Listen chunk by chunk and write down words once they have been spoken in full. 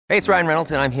Hey, it's Ryan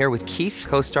Reynolds, and I'm here with Keith,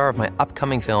 co-star of my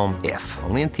upcoming film, If,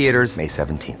 only in theaters May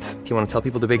 17th. Do you want to tell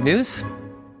people the big news?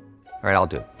 All right, I'll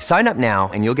do it. Sign up now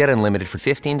and you'll get unlimited for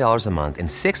 $15 a month and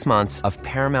 6 months of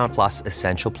Paramount Plus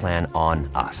Essential Plan on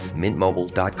us.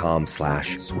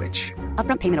 MintMobile.com/switch.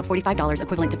 Upfront payment of $45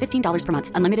 equivalent to $15 per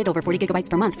month. Unlimited over 40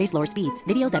 gigabytes per month. Face lower speeds.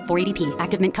 Videos at 480p.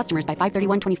 Active Mint customers by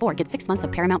 531.24 get 6 months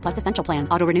of Paramount Plus Essential Plan.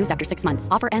 Auto renews after 6 months.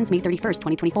 Offer ends May 31st,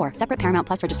 2024. Separate Paramount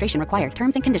Plus registration required.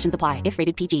 Terms and conditions apply if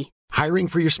rated PG. Hiring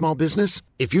for your small business?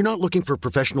 If you're not looking for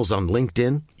professionals on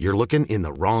LinkedIn, you're looking in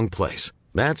the wrong place.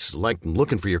 That's like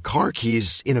looking for your car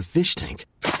keys in a fish tank.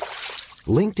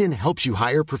 LinkedIn helps you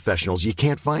hire professionals you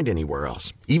can't find anywhere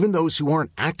else, even those who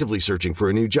aren't actively searching for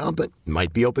a new job but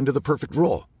might be open to the perfect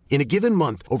role. In a given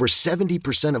month, over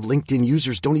 70% of LinkedIn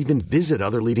users don't even visit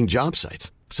other leading job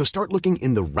sites. So start looking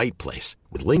in the right place.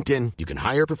 With LinkedIn, you can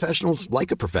hire professionals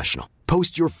like a professional.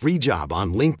 Post your free job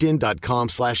on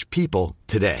linkedin.com/people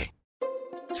today.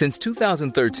 Since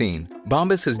 2013,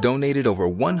 Bombas has donated over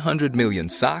 100 million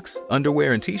socks,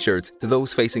 underwear, and T-shirts to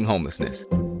those facing homelessness.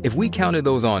 If we counted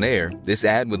those on air, this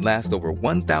ad would last over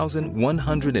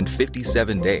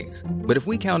 1,157 days. But if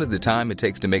we counted the time it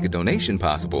takes to make a donation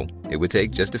possible, it would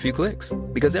take just a few clicks.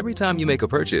 Because every time you make a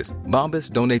purchase,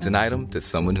 Bombas donates an item to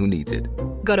someone who needs it.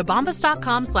 Go to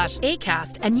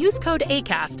bombas.com/ACAST and use code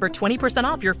ACAST for 20%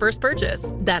 off your first purchase.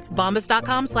 That's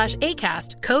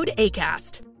bombas.com/ACAST, code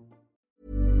ACAST.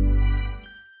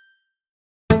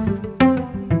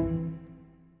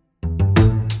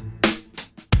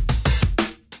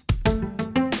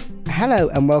 Hello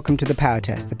and welcome to The Power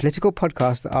Test, the political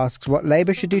podcast that asks what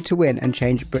Labour should do to win and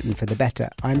change Britain for the better.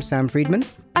 I'm Sam Friedman.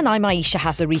 And I'm Aisha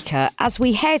Hazarika. As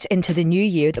we head into the new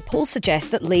year, the polls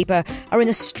suggest that Labour are in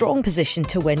a strong position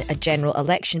to win a general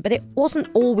election, but it wasn't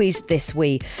always this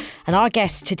way. And our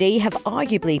guests today have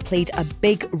arguably played a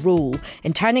big role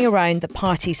in turning around the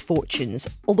party's fortunes,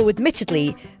 although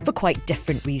admittedly for quite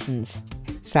different reasons.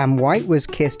 Sam White was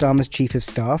Keir Starmer's Chief of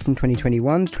Staff from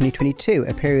 2021 to 2022,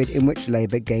 a period in which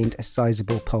Labour gained a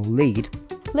sizable poll lead.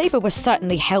 Labour was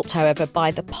certainly helped, however, by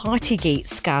the Partygate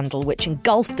scandal, which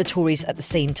engulfed the Tories at the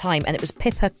same time, and it was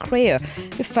Pippa Crerar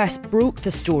who first broke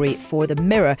the story for The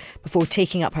Mirror before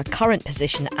taking up her current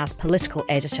position as political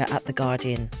editor at The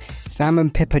Guardian. Sam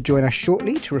and Pippa join us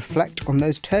shortly to reflect on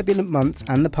those turbulent months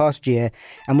and the past year,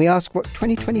 and we ask what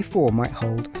 2024 might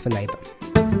hold for Labour.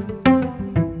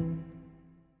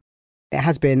 It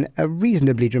has been a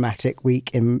reasonably dramatic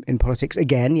week in politics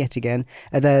yet again,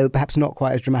 although perhaps not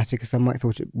quite as dramatic as some might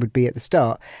thought it would be at the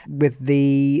start, with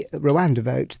the Rwanda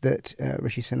vote that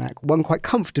Rishi Sunak won quite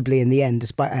comfortably in the end,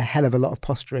 despite a hell of a lot of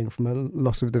posturing from a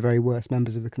lot of the very worst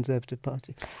members of the Conservative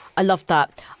Party. I loved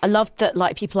that. I loved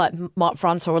that people like Mark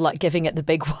Francois were giving it the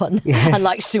big one. Yes. And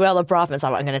Suella Braverman was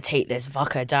like, I'm going to take this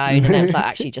fucker down. And then was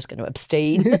actually just going to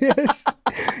abstain. Yes.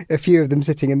 A few of them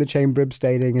sitting in the chamber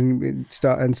abstaining and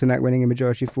Sunak winning a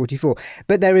majority of 44.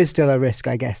 But there is still a risk,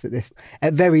 I guess, that this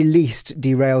at very least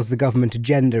derails the government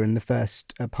agenda in the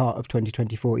first part of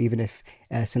 2024, even if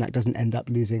Sunak doesn't end up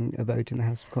losing a vote in the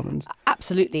House of Commons.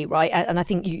 Absolutely, right. And I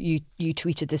think you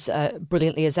tweeted this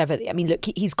brilliantly as ever. I mean, look,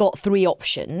 he's got three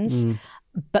options,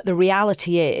 but the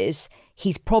reality is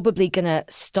he's probably going to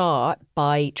start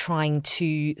by trying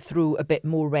to throw a bit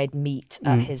more red meat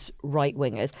at his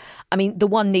right-wingers. I mean, the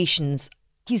One Nation's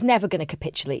he's never going to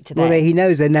capitulate to them. Well, he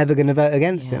knows they're never going to vote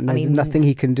against him. There's nothing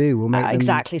he can do will make them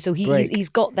exactly. So break. he's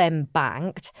got them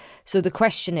banked. So the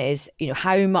question is,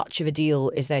 how much of a deal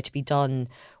is there to be done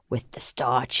with the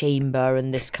Star Chamber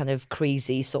and this kind of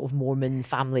crazy sort of Mormon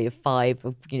family of five,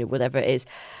 of whatever it is.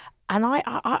 And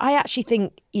I actually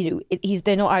think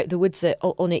they're not out of the woods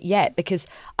on it yet, because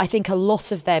I think a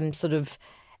lot of them sort of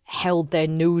held their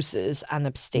noses and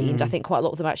abstained. I think quite a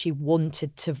lot of them actually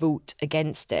wanted to vote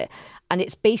against it. And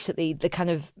it's basically the kind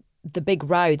of the big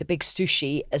row, the big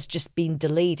stooshy has just been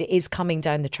delayed. It is coming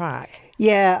down the track.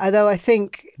 Yeah, although I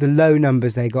think the low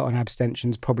numbers they got on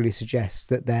abstentions probably suggests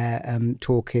that their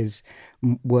talk is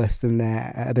worse than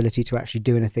their ability to actually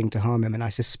do anything to harm him. And I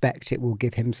suspect it will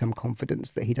give him some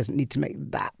confidence that he doesn't need to make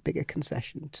that big a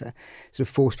concession to sort of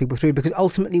force people through. Because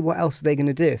ultimately, what else are they going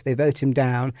to do? If they vote him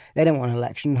down, they don't want an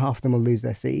election. Half of them will lose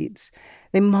their seats.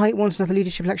 They might want another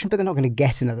leadership election, but they're not going to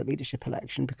get another leadership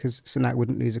election because Sunak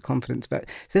wouldn't lose a confidence vote.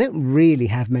 So they don't really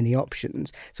have many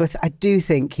options. So I do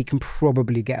think he can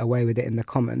probably get away with it in the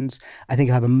Commons. I think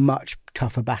he'll have a much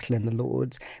tougher battle in the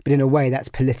Lords. But in a way, that's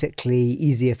politically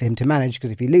easier for him to manage,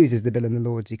 because if he loses the bill in the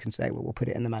Lords, he can say, well, we'll put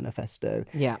it in the manifesto.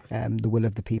 Yeah. The will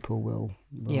of the people will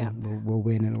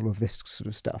win and all of this sort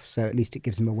of stuff. So at least it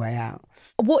gives him a way out.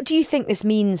 What do you think this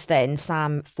means then,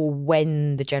 Sam, for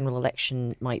when the general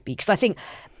election might be? Because I think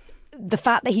the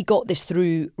fact that he got this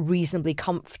through reasonably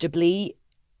comfortably,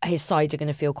 his side are going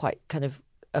to feel quite kind of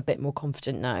a bit more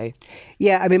confident now.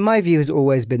 Yeah, I mean, my view has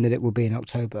always been that it will be in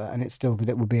October, and it's still that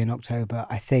it will be in October.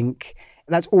 I think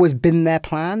that's always been their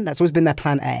plan. That's always been their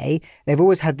plan A. They've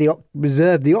always had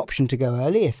reserved the option to go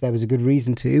early if there was a good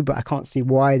reason to, but I can't see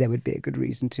why there would be a good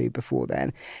reason to before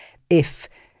then. If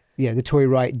the Tory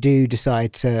right do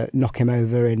decide to knock him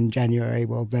over in January,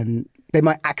 well, then they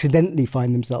might accidentally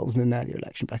find themselves in an earlier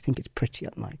election, but I think it's pretty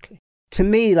unlikely. To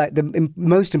me, like, the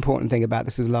most important thing about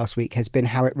this of last week has been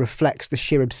how it reflects the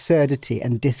sheer absurdity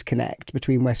and disconnect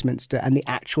between Westminster and the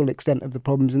actual extent of the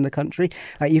problems in the country.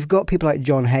 Like, you've got people like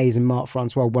John Hayes and Mark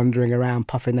Francois wandering around,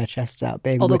 puffing their chests out.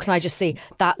 Although, can I just say,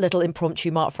 that little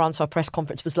impromptu Mark Francois press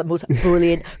conference was the most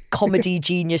brilliant comedy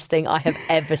genius thing I have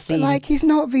ever seen. But, like, he's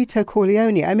not Vito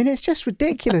Corleone. I mean, it's just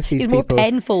ridiculous, these people. He's more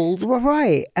Penfold. Well,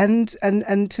 right. And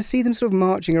to see them sort of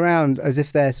marching around as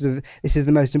if they're sort of, this is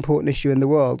the most important issue in the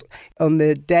world. On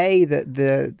the day that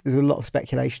there's a lot of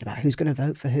speculation about who's going to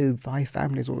vote for who, 5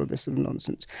 families, all of this sort of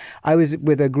nonsense, I was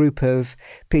with a group of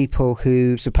people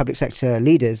who, so public sector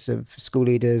leaders, of school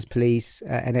leaders, police,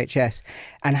 NHS,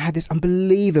 and had this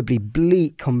unbelievably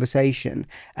bleak conversation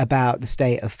about the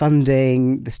state of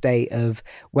funding, the state of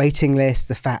waiting lists,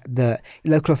 the fact that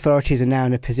local authorities are now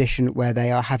in a position where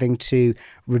they are having to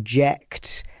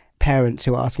reject parents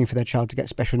who are asking for their child to get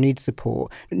special needs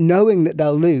support, knowing that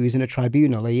they'll lose in a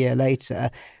tribunal a year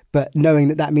later, but knowing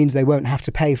that that means they won't have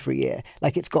to pay for a year.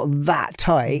 Like, it's got that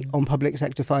tight on public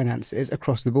sector finances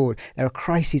across the board. There are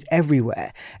crises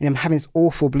everywhere. And I'm having this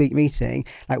awful bleak meeting,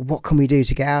 like, what can we do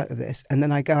to get out of this? And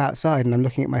then I go outside and I'm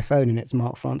looking at my phone and it's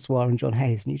Mark Francois and John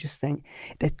Hayes, and you just think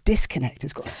the disconnect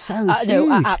has got so huge.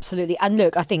 No, absolutely. And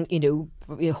look, I think,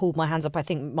 you hold my hands up. I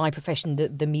think my profession,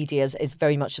 the media, is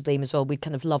very much to blame as well. We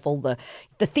kind of love all the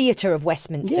theatre of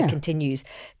Westminster continues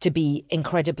to be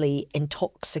incredibly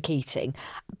intoxicating.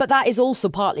 But that is also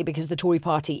partly because the Tory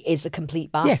party is a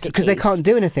complete basket Yes, because they can't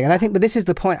do anything. And I think, but this is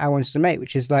the point I wanted to make,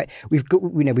 which is like,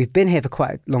 we've been here for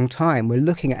quite a long time. We're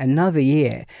looking at another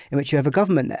year in which you have a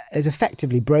government that is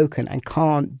effectively broken and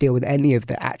can't deal with any of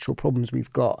the actual problems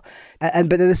we've got. But at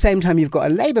the same time, you've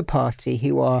got a Labour Party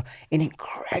who are in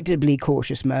incredibly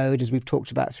cautious mode, as we've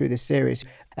talked about through this series,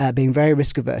 being very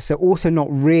risk averse. So also not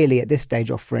really at this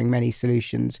stage offering many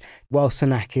solutions. While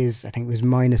Sunak is, I think it was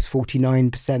minus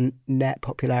 49% net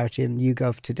popularity in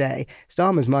YouGov today,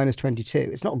 Starmer's minus 22.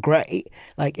 It's not great.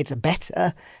 Like, it's a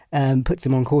better, puts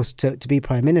him on course to be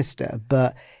Prime Minister.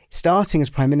 But starting as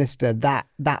Prime Minister that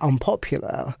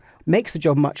unpopular makes the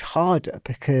job much harder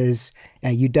because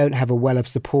you don't have a well of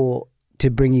support to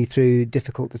bring you through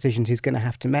difficult decisions he's going to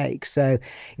have to make. So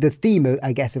the theme,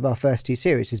 I guess, of our first 2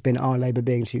 series has been, are Labour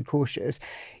being too cautious?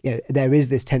 There is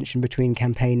this tension between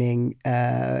campaigning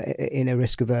in a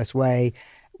risk-averse way,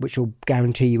 which will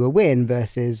guarantee you a win,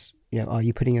 versus, are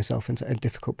you putting yourself into a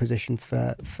difficult position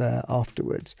for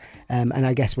afterwards? And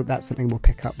I guess that's something we'll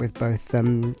pick up with both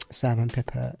Sam and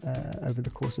Pippa over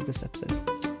the course of this episode.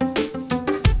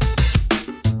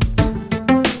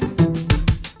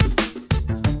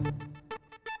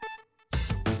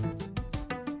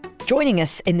 Joining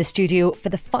us in the studio for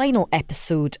the final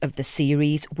episode of the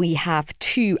series, we have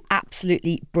 2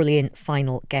 absolutely brilliant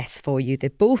final guests for you.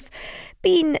 They've both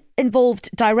been involved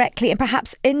directly and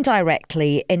perhaps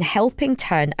indirectly in helping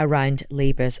turn around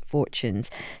Labour's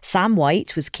fortunes. Sam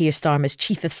White was Keir Starmer's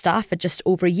Chief of Staff for just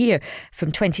over a year,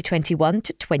 from 2021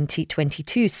 to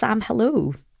 2022. Sam,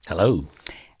 hello. Hello.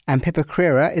 And Pippa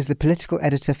Crerar is the political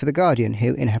editor for The Guardian,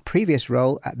 who, in her previous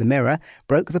role at The Mirror,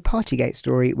 broke the Partygate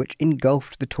story, which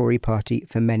engulfed the Tory party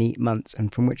for many months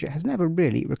and from which it has never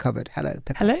really recovered. Hello,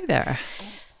 Pippa. Hello there.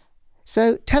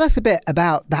 So tell us a bit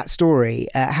about that story,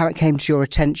 how it came to your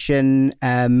attention,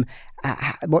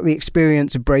 what the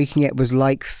experience of breaking it was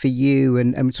like for you,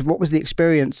 and sort of what was the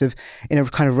experience of, in a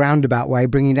kind of roundabout way,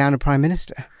 bringing down a Prime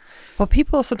Minister? Well,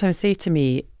 people sometimes say to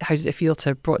me, how does it feel to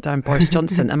have brought down Boris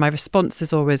Johnson? And my response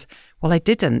is always, well, I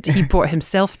didn't. He brought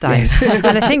himself down. Yes.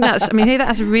 And I think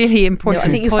that's a really important point. I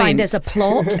think you find there's a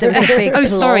plot. There was a big plot.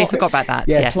 Sorry, I forgot about that.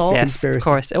 Yes, conspiracy. Of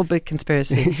course. It'll be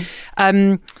conspiracy.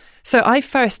 So I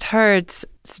first heard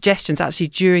suggestions actually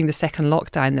during the second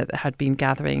lockdown that there had been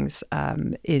gatherings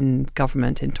in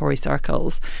government, in Tory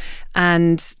circles,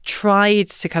 and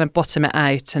tried to kind of bottom it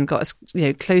out and got as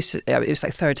close. It was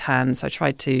like third hand, so I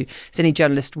tried to, as any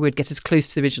journalist would, get as close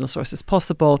to the original source as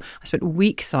possible. I spent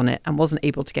weeks on it and wasn't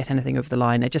able to get anything over the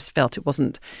line. I just felt it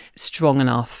wasn't strong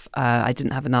enough. I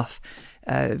didn't have enough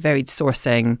varied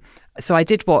sourcing. So I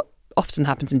did what often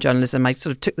happens in journalism. I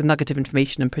sort of took the nugget of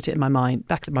information and put it in my mind,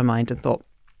 back of my mind, and thought,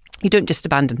 You don't just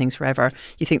abandon things forever.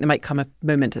 You think there might come a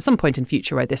moment at some point in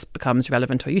future where this becomes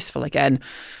relevant or useful again.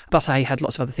 But I had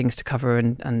lots of other things to cover,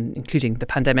 and including the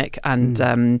pandemic, and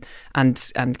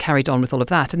carried on with all of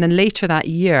that. And then later that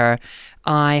year,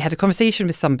 I had a conversation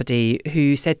with somebody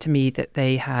who said to me that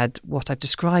they had what I've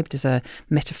described as a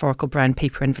metaphorical brown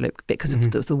paper envelope because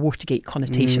of the Watergate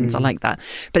connotations. I like that.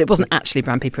 But it wasn't actually a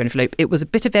brown paper envelope. It was a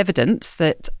bit of evidence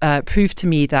that proved to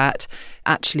me that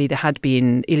actually there had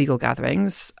been illegal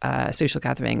gatherings, social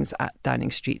gatherings at Downing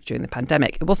Street during the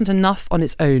pandemic. It wasn't enough on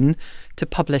its own to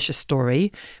publish a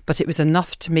story, but it was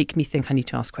enough to make me think I need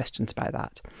to ask questions about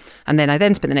that. And then I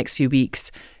spent the next few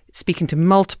weeks speaking to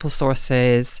multiple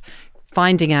sources,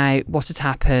 finding out what had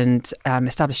happened,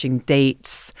 establishing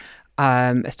dates,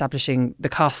 establishing the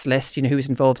cast list, who was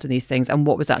involved in these things and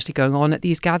what was actually going on at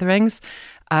these gatherings,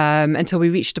 until we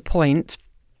reached a point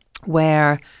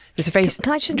where there's a very...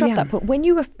 Can I just interrupt that? But when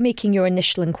you were making your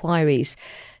initial inquiries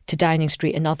to Downing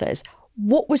Street and others,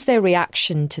 what was their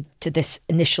reaction to this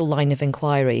initial line of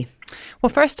inquiry? Well,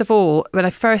 first of all, when I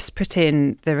first put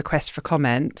in the request for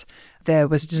comment, there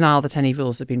was a denial that any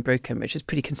rules had been broken, which is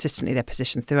pretty consistently their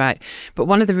position throughout. But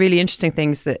one of the really interesting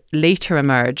things that later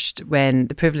emerged when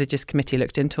the Privileges Committee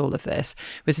looked into all of this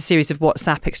was a series of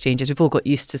WhatsApp exchanges. We've all got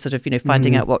used to sort of,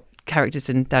 finding out what characters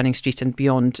in Downing Street and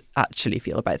beyond actually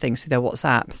feel about things through their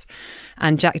WhatsApps.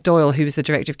 And Jack Doyle, who was the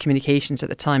Director of Communications at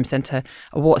the time, sent a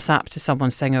WhatsApp to someone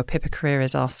saying,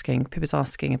 Pippa's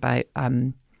asking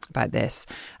about this.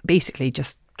 Basically,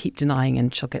 just keep denying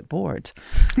and she'll get bored.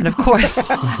 And of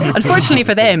course, unfortunately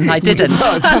for them, I didn't.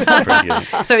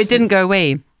 So it didn't go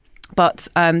away. But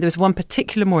there was one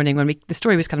particular morning when the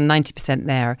story was kind of 90%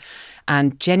 there,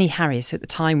 and Jenny Harries, who at the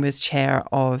time was chair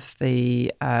of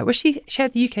the, was she chair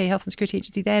of the UK Health and Security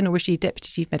Agency then, or was she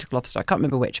Deputy Chief Medical Officer? I can't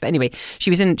remember which, but anyway, she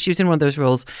was in one of those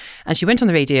roles, and she went on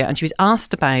the radio and she was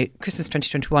asked about Christmas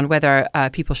 2021, whether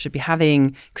people should be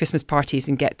having Christmas parties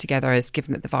and get-togethers,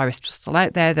 given that the virus was still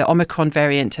out there. The Omicron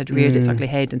variant had reared its ugly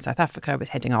head in South Africa, was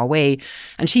heading our way,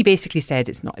 and she basically said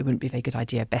it wouldn't be a very good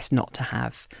idea, best not to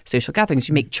have social gatherings.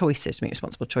 You make choices, make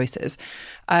responsible choices.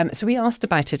 So we asked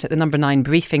about it at the number 9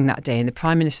 briefing that day, and the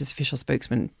Prime Minister's official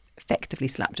spokesman effectively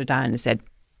slapped her down and said,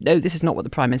 no, this is not what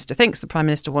the Prime Minister thinks. The Prime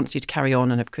Minister wants you to carry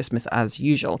on and have Christmas as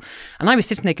usual. And I was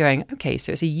sitting there going, okay,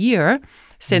 so it's a year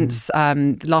since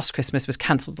the last Christmas was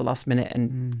cancelled at the last minute,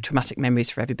 and traumatic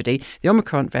memories for everybody. The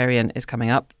Omicron variant is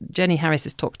coming up. Jenny Harries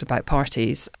has talked about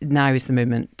parties. Now is the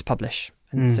moment to publish.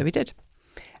 And so we did.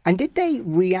 And did they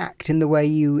react in the way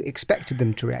you expected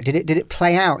them to react? Did it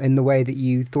play out in the way that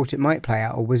you thought it might play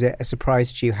out, or was it a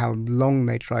surprise to you how long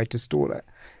they tried to stall it?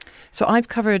 So I've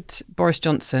covered Boris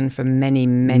Johnson for many,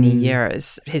 many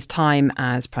years. His time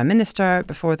as Prime Minister,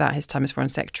 before that his time as Foreign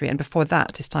Secretary, and before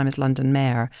that his time as London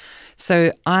Mayor.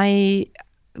 So I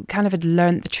kind of had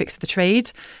learned the tricks of the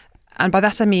trade. And by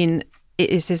that I mean it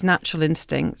is his natural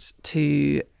instinct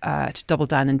to double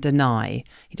down and deny.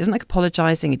 He doesn't like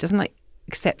apologising. He doesn't like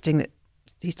accepting that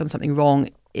he's done something wrong.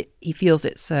 He feels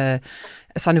it's a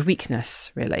sign of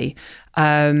weakness, really.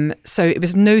 So it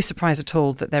was no surprise at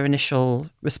all that their initial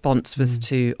response was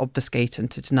to obfuscate and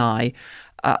to deny.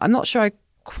 I'm not sure I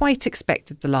quite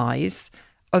expected the lies,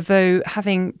 although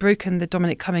having broken the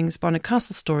Dominic Cummings Barnard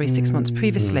Castle story 6 months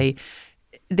previously,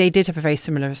 they did have a very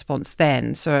similar response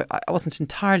then. So I wasn't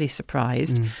entirely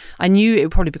surprised. I knew it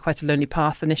would probably be quite a lonely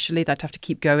path initially, that I'd have to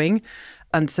keep going.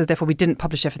 And so therefore we didn't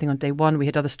publish everything on day one. We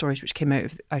had other stories which came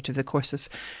out of the course of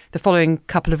the following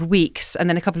couple of weeks. And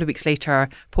then a couple of weeks later,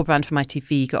 Paul Brand from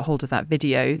ITV got hold of that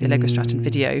video, the Allegra Stratton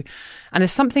video. And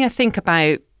there's something I think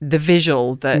about the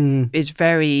visual that is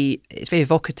very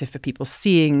evocative for people.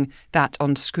 Seeing that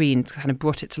on screen kind of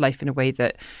brought it to life in a way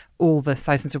that all the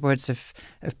thousands of words of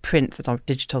print that are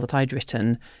digital that I'd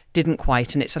written didn't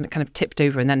quite, and it's kind of tipped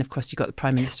over. And then, of course, you got the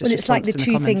Prime Minister's Well, it's like the response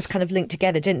two in the things kind of linked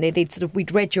together, didn't they?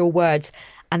 We'd read your words,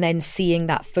 and then seeing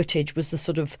that footage was the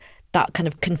sort of, that kind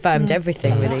of confirmed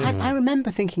everything, really. I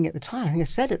remember thinking at the time, I think I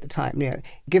said at the time,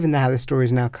 given how the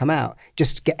story's now come out,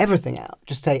 just get everything out.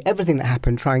 Just say everything that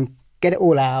happened, try and get it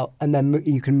all out, and then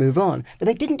you can move on. But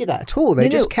they didn't do that at all. They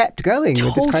just kept going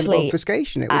with this kind of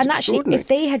obfuscation. It was actually, if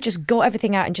they had just got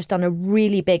everything out and just done a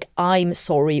really big "I'm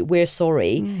sorry, we're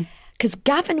sorry," because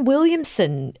Gavin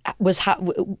Williamson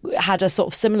had a sort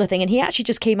of similar thing, and he actually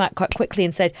just came out quite quickly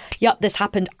and said, "Yep, this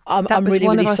happened. I'm really, really sorry." That was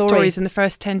one of our stories in the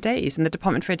first 10 days, and the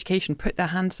Department for Education put their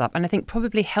hands up, and I think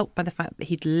probably helped by the fact that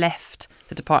he'd left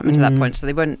the department at that point, so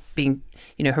they weren't being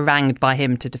harangued by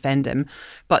him to defend him.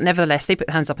 But nevertheless, they put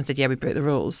their hands up and said, yeah, we broke the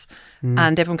rules.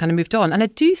 And everyone kind of moved on. And I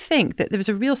do think that there was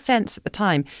a real sense at the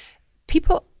time,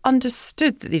 people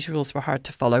understood that these rules were hard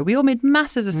to follow. We all made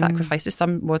masses of sacrifices,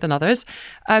 some more than others.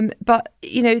 But,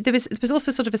 there was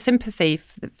also sort of a sympathy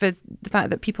for the fact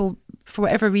that people, for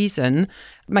whatever reason,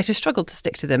 might have struggled to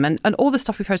stick to them. And all the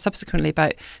stuff we've heard subsequently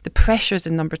about the pressures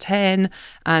in Number 10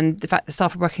 and the fact that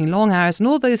staff are working long hours and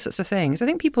all those sorts of things. I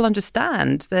think people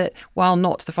understand that while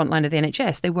not the front line of the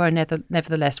NHS, they were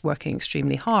nevertheless working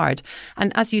extremely hard.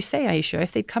 And as you say, Aisha,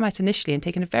 if they'd come out initially and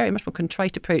taken a very much more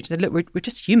contrite approach, and said, look, we're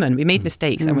just human, we made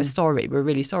mistakes and we're sorry, we're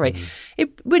really sorry, it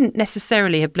wouldn't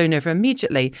necessarily have blown over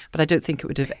immediately, but I don't think it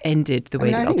would have ended the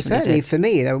way that ultimately certainly did. For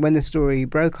me, when the story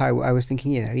broke, I was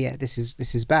thinking, this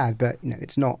is bad, but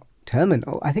it's not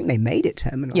terminal. I think they made it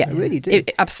terminal. I really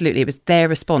did. Absolutely. It was their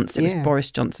response. It was Boris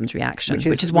Johnson's reaction,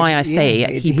 which is why I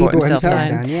say he brought himself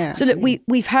down. So look,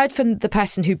 we've heard from the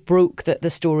person who broke the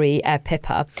story,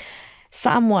 Pippa.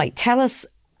 Sam White, tell us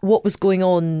what was going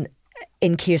on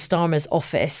in Keir Starmer's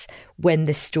office when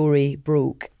this story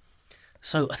broke.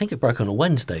 So I think it broke on a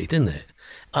Wednesday, didn't it?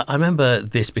 I remember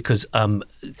this because part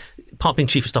of being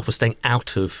chief of staff was staying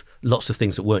out of lots of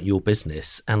things that weren't your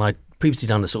business. And I'd previously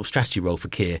done a sort of strategy role for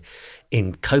Keir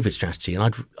in COVID strategy.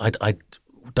 And I'd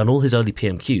done all his early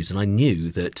PMQs, and I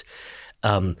knew that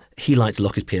he liked to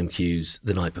lock his PMQs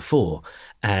the night before.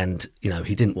 And,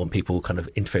 he didn't want people kind of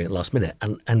interfering at the last minute.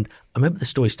 And I remember the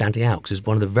story standing out because it was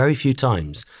one of the very few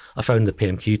times I phoned the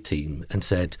PMQ team and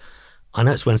said, I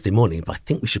know it's Wednesday morning, but I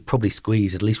think we should probably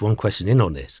squeeze at least one question in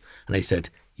on this. And they said,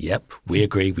 yep, we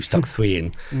agree. We stuck 3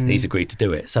 in and he's agreed to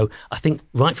do it. So I think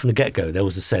right from the get-go, there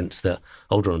was a sense that,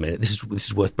 hold on a minute, this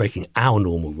is worth breaking our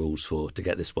normal rules for to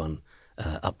get this one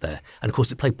up there. And of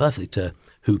course, it played perfectly to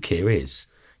who Keir is.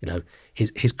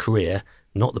 His career,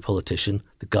 not the politician,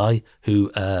 the guy who,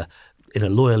 in a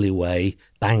lawyerly way,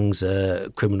 bangs a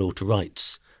criminal to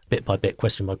rights, bit by bit,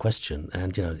 question by question,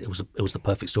 and it was the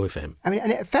perfect story for him. I mean,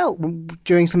 and it felt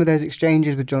during some of those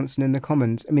exchanges with Johnson in the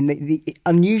Commons. I mean,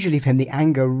 unusually for him, the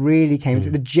anger really came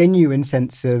through. The genuine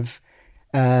sense of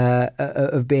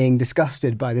being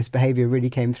disgusted by this behaviour really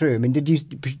came through. I mean, did you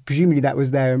presumably that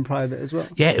was there in private as well?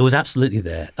 Yeah, it was absolutely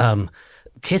there.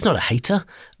 Keir's not a hater,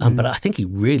 but I think he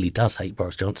really does hate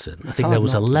Boris Johnson. I think there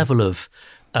was a level of,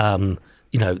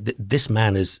 this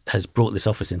man has brought this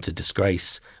office into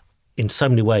disgrace in so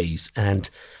many ways. And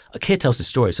Keir tells the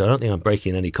story, so I don't think I'm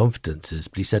breaking any confidences,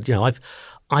 but he said,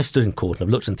 I've stood in court and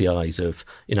I've looked into the eyes of,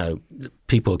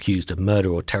 people accused of murder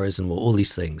or terrorism or all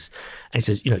these things. And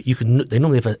he says, they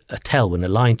normally have a tell when they're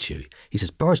lying to you. He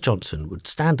says, Boris Johnson would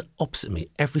stand opposite me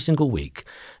every single week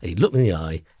and he'd look me in the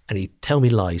eye and he'd tell me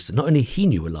lies that not only he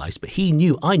knew were lies, but he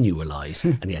knew I knew were lies.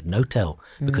 And he had no tell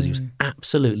because he was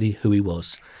absolutely who he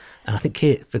was. And I think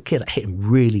for Keir, that hit him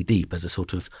really deep as a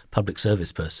sort of public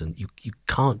service person. You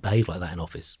can't behave like that in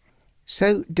office.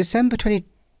 So December the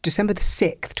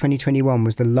 6th, 2021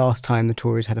 was the last time the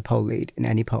Tories had a poll lead in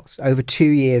any polls. Over 2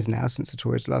 years now since the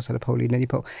Tories last had a poll lead in any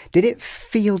poll. Did it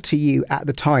feel to you at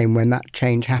the time when that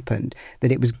change happened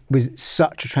that it was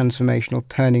such a transformational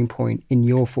turning point in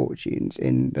your fortunes,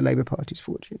 in the Labour Party's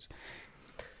fortunes?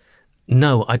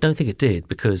 No, I don't think it did,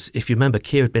 because if you remember,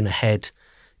 Keir had been ahead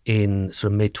in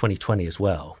sort of mid-2020 as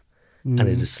well, and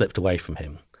it had slipped away from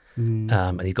him.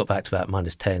 And he got back to about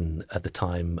 -10 at the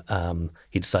time.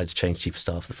 He decided to change chief of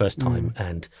staff the first time,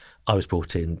 and I was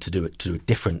brought in to do a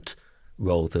different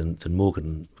role than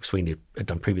Morgan McSweeney had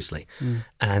done previously.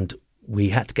 And we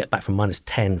had to get back from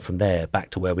 -10 from there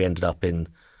back to where we ended up in,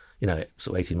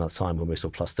 sort of 18 months' time, when we were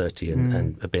sort of plus 30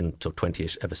 and have been sort of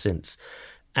 20-ish ever since.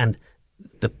 And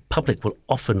the public will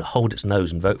often hold its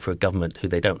nose and vote for a government who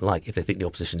they don't like if they think the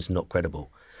opposition is not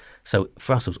credible. So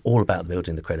for us, it was all about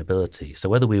building the credibility. So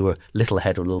whether we were a little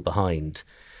ahead or a little behind,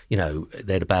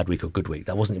 they had a bad week or good week,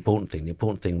 that wasn't the important thing. The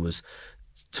important thing was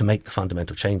to make the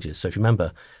fundamental changes. So if you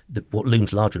remember, what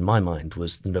looms larger in my mind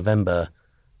was the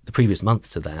previous month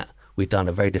to that, we'd done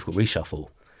a very difficult reshuffle.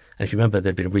 And if you remember,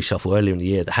 there'd been a reshuffle earlier in the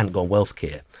year that hadn't gone well for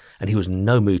Keir, and he was in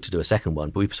no mood to do a second one.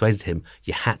 But we persuaded him,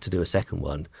 you had to do a second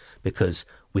one because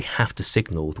we have to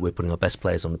signal that we're putting our best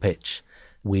players on the pitch.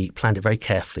 We planned it very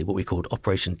carefully, what we called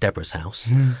Operation Deborah's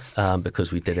House,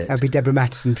 because we did it. That'd be Deborah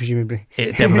Mattison, presumably.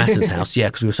 Deborah Mattison's house, yeah,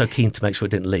 because we were so keen to make sure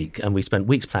it didn't leak. And we spent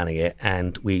weeks planning it,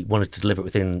 and we wanted to deliver it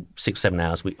within 6 or 7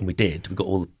 hours, and we did. We got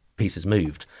all the pieces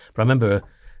moved. But I remember,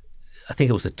 I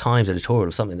think it was the Times editorial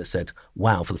or something that said,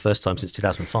 wow, for the first time since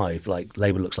 2005,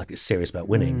 Labour looks like it's serious about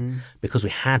winning, because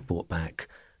we had brought back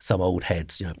some old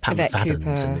heads, Pat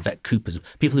McFadden's and Yvette Cooper's,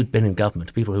 people who'd been in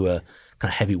government, people who were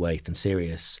kind of heavyweight and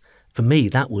serious. For me,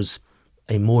 that was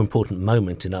a more important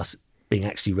moment in us being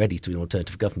actually ready to be an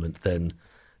alternative government than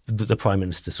the Prime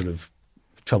Minister's sort of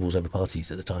troubles over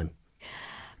parties at the time.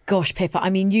 Gosh, Pippa, I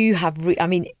mean, you have,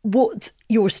 what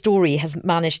your story has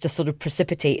managed to sort of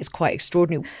precipitate is quite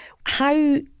extraordinary.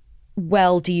 How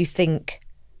well do you think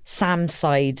Sam's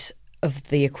side of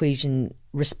the equation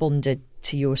responded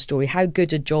to your story? How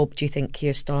good a job do you think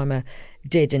Keir Starmer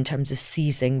did in terms of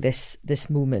seizing this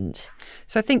moment?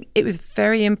 So I think it was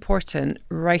very important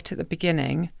right at the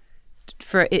beginning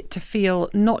for it to feel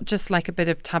not just like a bit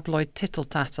of tabloid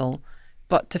tittle-tattle,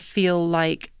 but to feel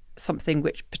like something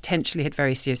which potentially had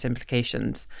very serious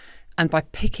implications. And by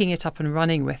picking it up and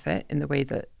running with it in the way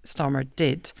that Starmer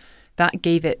did, that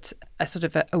gave it a sort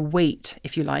of a weight,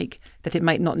 if you like, that it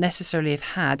might not necessarily have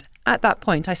had at that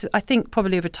point. I think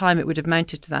probably over time it would have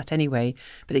mounted to that anyway,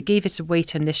 but it gave it a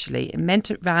weight initially. It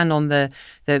meant it ran on the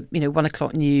 1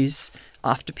 o'clock news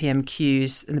after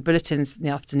PMQs and the bulletins in the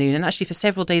afternoon. And actually for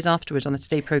several days afterwards on the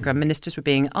Today programme, ministers were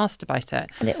being asked about it.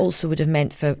 And it also would have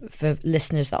meant for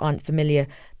listeners that aren't familiar,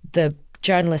 the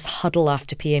journalists' huddle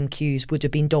after PMQs would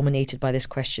have been dominated by this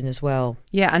question as well.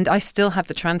 Yeah, and I still have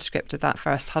the transcript of that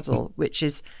first huddle, which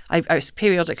is, I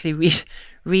periodically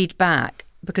read back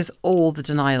because all the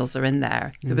denials are in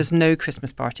there. There was no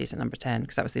Christmas parties at Number 10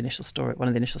 because that was the initial story. One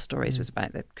of the initial stories was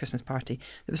about the Christmas party.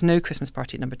 There was no Christmas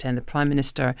party at Number 10. The Prime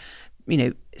Minister,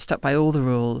 stuck by all the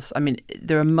rules. I mean,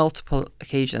 there are multiple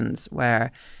occasions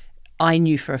where I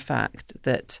knew for a fact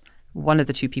that one of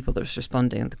the two people that was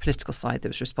responding, the political side that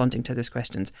was responding to those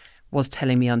questions, was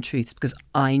telling me untruths because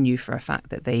I knew for a fact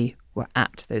that they were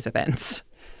at those events.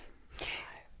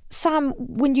 Sam,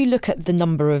 when you look at the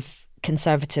number of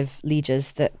Conservative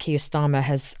leaders that Keir Starmer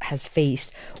has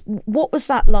faced, what was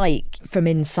that like from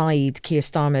inside Keir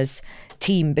Starmer's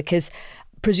team? Because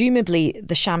presumably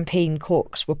the champagne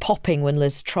corks were popping when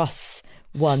Liz Truss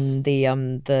won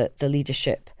the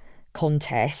leadership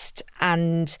contest,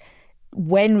 and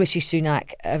when Rishi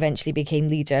Sunak eventually became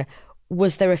leader,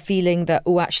 was there a feeling that,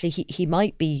 actually he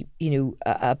might be,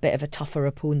 a bit of a tougher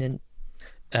opponent?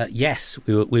 Yes,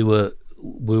 we were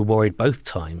worried both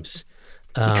times.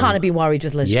 You can't have been worried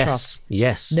with Liz Truss.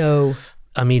 Yes. No.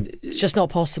 I mean, it's just not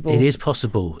possible. It is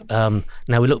possible. Now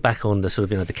we look back on the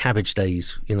sort of, the cabbage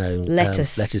days,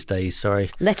 lettuce days.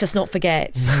 Sorry, let us not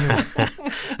forget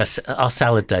our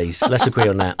salad days. Let's agree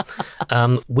on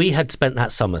that. We had spent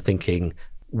that summer thinking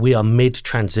we are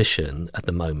mid-transition at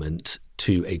the moment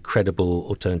to a credible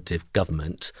alternative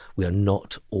government. We are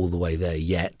not all the way there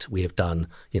yet. We have done,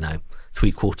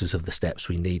 3/4 of the steps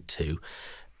we need to.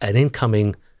 An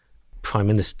incoming Prime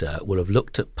Minister will have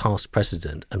looked at past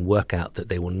precedent and work out that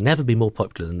they will never be more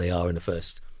popular than they are in the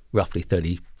first roughly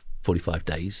 30, 45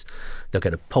 days. They'll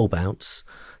get a poll bounce.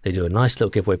 They do a nice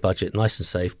little giveaway budget, nice and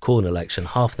safe, call an election,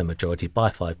 half the majority, buy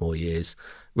 5 more years,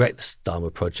 wreck the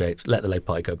Starmer project, let the Labour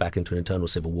Party go back into an internal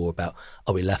civil war about,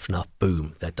 are we left enough?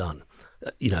 Boom, they're done.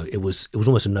 It was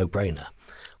almost a no-brainer.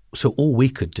 So all we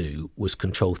could do was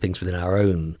control things within our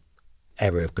own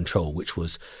area of control, which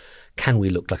was, can we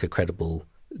look like a credible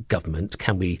government?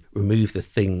 Can we remove the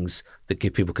things that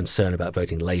give people concern about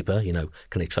voting Labour?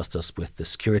 Can they trust us with the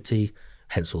security?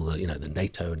 Hence all the, the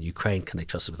NATO and Ukraine. Can they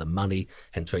trust us with the money?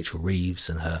 Hence Rachel Reeves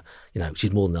and her,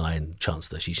 she's more than the Iron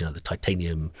Chancellor. She's, the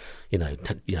titanium,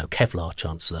 Kevlar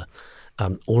Chancellor.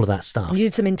 All of that stuff. You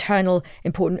did some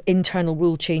important internal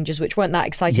rule changes, which weren't that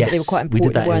exciting, yes, but they were quite important, we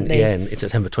did that weren't they? Yeah, in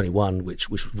September 21, which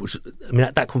I mean,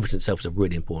 that conference itself was a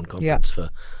really important conference for,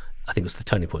 I think it was the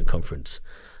Turning Point conference.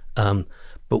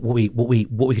 But what we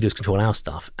could do is control our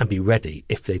stuff and be ready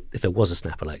if there was a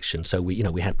snap election. So we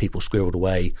had people squirreled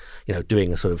away,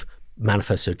 doing a sort of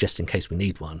manifesto just in case we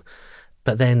need one.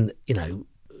 But then,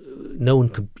 no one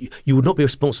could. You would not be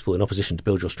responsible in opposition to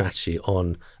build your strategy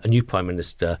on a new Prime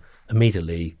Minister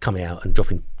immediately coming out and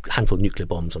dropping a handful of nuclear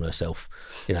bombs on herself,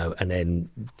 and then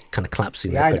kind of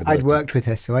collapsing. Yeah, I'd worked with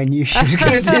her, so I knew she was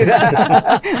going to do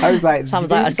that. I was like,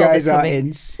 these guys are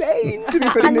insane to be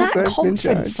putting this person in charge. And that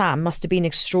conference, Sam, must have been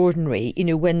extraordinary.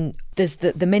 When there's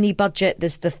the mini budget,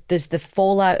 there's the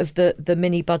fallout of the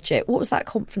mini budget. What was that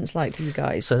conference like for you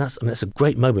guys? So that's a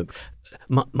great moment.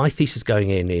 My thesis going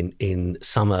in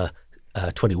summer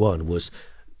 21 was,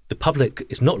 the public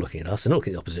is not looking at us, they're not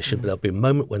looking at the opposition, but there'll be a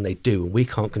moment when they do, and we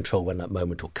can't control when that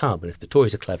moment will come. And if the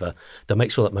Tories are clever, they'll make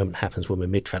sure that moment happens when we're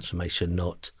mid-transformation,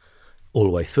 not all the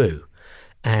way through.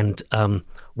 And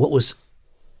what was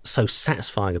so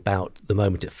satisfying about the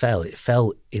moment it fell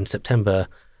in September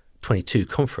 22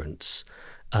 conference,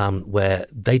 where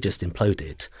they just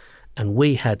imploded. And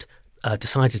we had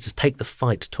decided to take the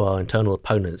fight to our internal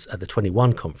opponents at the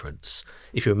 21 conference.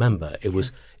 If you remember, it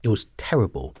was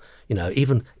terrible.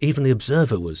 Even the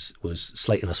Observer was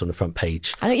slating us on the front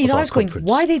page. And I was going,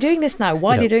 why are they doing this now?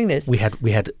 Why are they doing this? We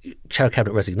had shadow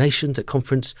cabinet resignations at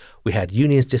conference. We had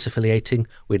unions disaffiliating.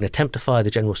 We had an attempt to fire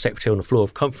the general secretary on the floor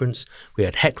of conference. We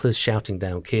had hecklers shouting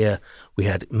down Keir. We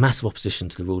had massive opposition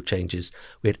to the rule changes.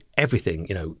 We had everything,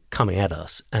 coming at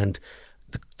us. And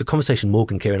the conversation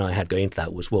Morgan, Keir and I had going into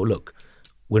that was, well, look,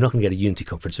 we're not going to get a unity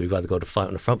conference, so we've either got to fight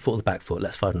on the front foot or the back foot.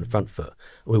 Let's fight on the front foot.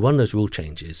 And we won those rule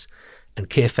changes. And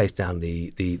Keir faced down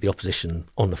the opposition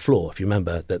on the floor, if you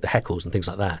remember, the heckles and things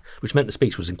like that, which meant the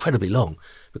speech was incredibly long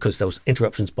because there was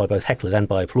interruptions by both hecklers and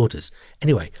by applauders.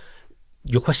 Anyway,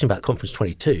 your question about Conference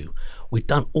 22, we'd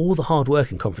done all the hard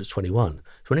work in Conference 21. So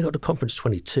when it got to Conference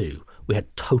 22, we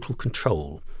had total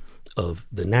control of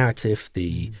the narrative,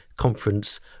 the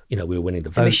conference. We were winning the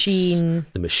votes. The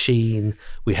machine.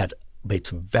 We had made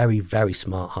some very, very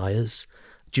smart hires.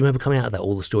 Do you remember coming out of that,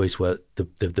 all the stories where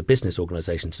the business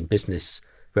organisations and business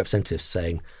representatives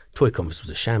saying Tory conference was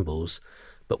a shambles,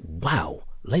 but wow,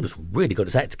 Labour's really got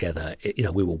its act together.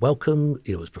 We were welcome.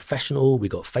 It was professional. We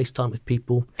got FaceTime with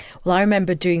people. Well, I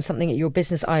remember doing something at your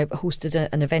business. I hosted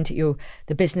an event at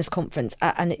the business conference,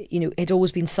 and it'd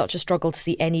always been such a struggle to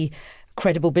see any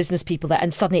credible business people there,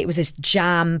 and suddenly it was this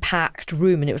jam-packed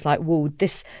room, and it was like, whoa,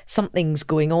 something's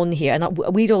going on here. And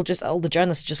all the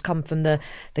journalists just come from the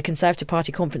Conservative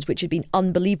Party conference, which had been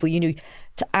unbelievable,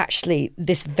 to actually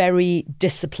this very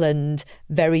disciplined,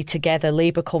 very together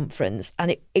Labour conference,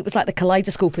 and it was like the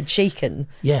kaleidoscope had shaken.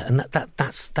 Yeah, and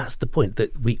that's the point,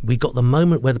 that we got the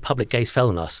moment where the public gaze fell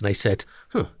on us, and they said,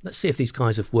 let's see if these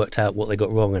guys have worked out what they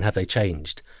got wrong and have they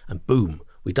changed. And boom,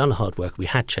 we'd done the hard work, we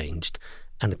had changed.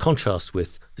 And the contrast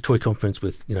with the Tory conference,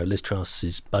 with Liz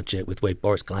Truss's budget, with the way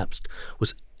Boris collapsed,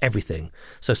 was everything.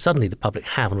 So suddenly the public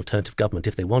have an alternative government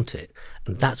if they want it,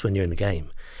 and that's when you're in the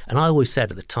game. And I always said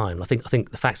at the time, I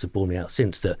think the facts have borne me out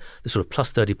since, that the sort of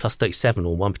plus 30, plus 37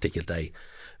 on one particular day,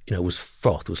 was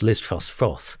froth, was Liz Truss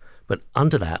froth. But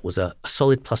under that was a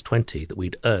solid plus 20 that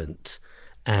we'd earned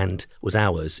and was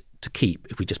ours to keep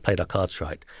if we just played our cards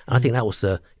right. And I think that was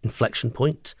the inflection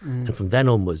point. And from then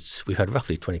onwards, we've had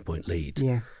roughly a 20-point lead.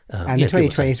 Yeah. And the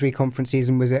 2023 conference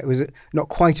season was not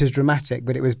quite as dramatic,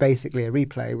 but it was basically a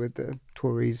replay with the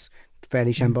Tories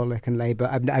fairly shambolic and Labour.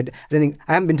 I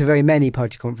haven't been to very many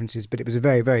party conferences, but it was a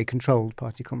very, very controlled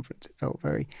party conference.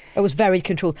 It was very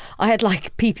controlled. I had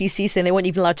PPC saying they weren't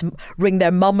even allowed to ring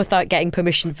their mum without getting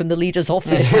permission from the leader's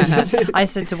office. I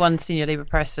said to one senior Labour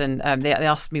person, they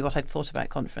asked me what I'd thought about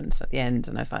conference at the end,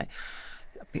 and I was like,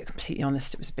 I'll be completely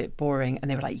honest, it was a bit boring. And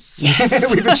they were like,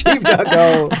 yes, we've achieved our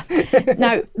goal.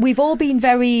 Now, we've all been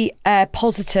very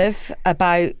positive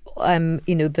about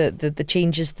the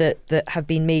changes that have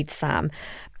been made, Sam,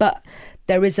 but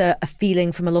there is a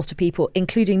feeling from a lot of people,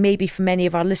 including maybe from many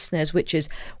of our listeners, which is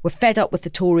we're fed up with the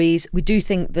Tories. We do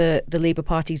think the Labour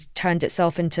Party's turned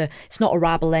itself into, it's not a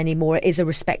rabble anymore, it is a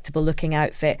respectable looking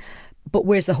outfit. But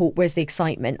where's the hope? Where's the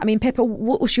excitement? I mean, Pippa,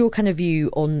 what was your kind of view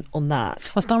on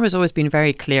that? Well, Starmer's always been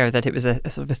very clear that it was a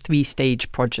sort of a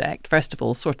three-stage project. First of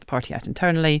all, sort the party out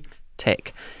internally,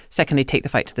 tick. Secondly, take the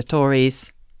fight to the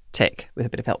Tories, tick, with a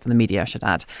bit of help from the media, I should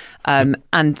add.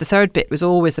 And the third bit was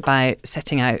always about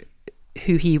setting out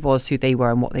who he was, who they were,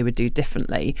 and what they would do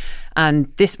differently.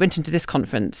 And this went into this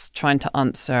conference trying to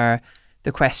answer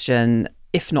the question,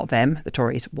 if not them, the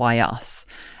Tories, why us?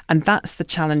 And that's the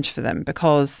challenge for them,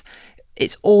 because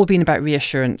it's all been about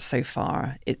reassurance so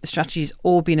far. The strategy's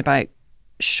all been about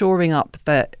shoring up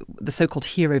the so-called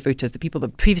hero voters, the people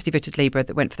that previously voted Labour,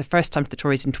 that went for the first time to the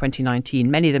Tories in 2019,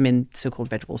 many of them in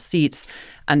so-called red wall seats,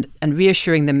 and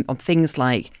reassuring them on things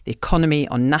like the economy,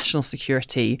 on national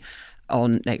security,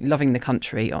 on loving the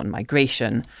country, on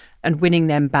migration, and winning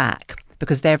them back,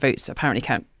 because their votes apparently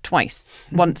count twice.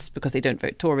 Once because they don't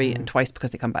vote Tory, and twice because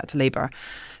they come back to Labour.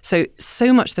 So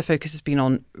much the focus has been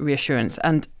on reassurance.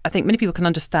 And I think many people can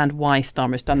understand why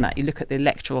Starmer's done that. You look at the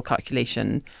electoral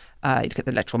calculation, you look at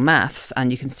the electoral maths,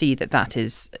 and you can see that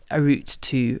is a route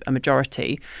to a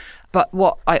majority. But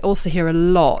what I also hear a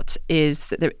lot is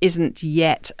that there isn't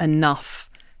yet enough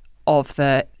of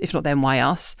the, if not them, why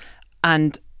us?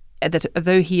 And that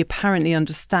although he apparently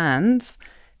understands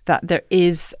that there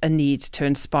is a need to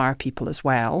inspire people as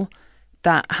well,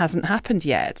 that hasn't happened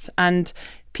yet. And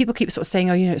people keep sort of saying,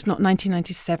 it's not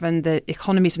 1997, the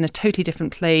economy's in a totally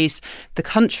different place, the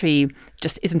country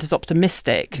just isn't as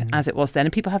optimistic as it was then,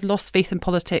 and people have lost faith in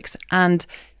politics and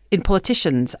in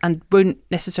politicians and won't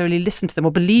necessarily listen to them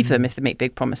or believe them if they make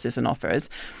big promises and offers.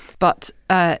 But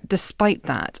despite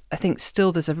that, I think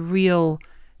still there's a real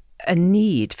a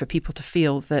need for people to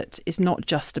feel that it's not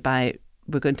just about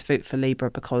we're going to vote for Labour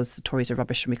because the Tories are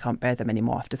rubbish and we can't bear them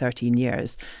anymore after 13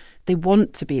 years. They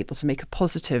want to be able to make a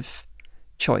positive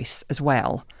choice as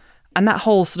well. And that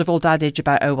whole sort of old adage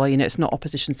about, oh, well, it's not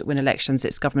oppositions that win elections,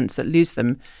 it's governments that lose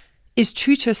them, is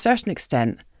true to a certain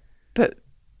extent. But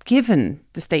given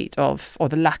the state of, or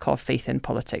the lack of faith in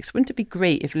politics, wouldn't it be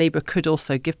great if Labour could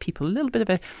also give people a little bit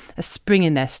of a spring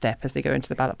in their step as they go into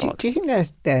the ballot box? Do you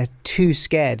think they're too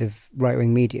scared of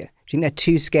right-wing media? Do you think they're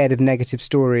too scared of negative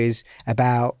stories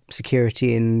about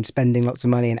security and spending lots of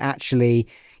money? And actually,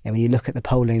 when you look at the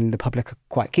polling, the public are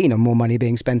quite keen on more money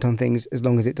being spent on things as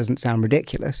long as it doesn't sound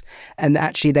ridiculous. And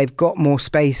actually, they've got more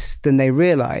space than they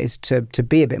realise to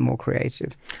be a bit more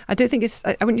creative. I don't think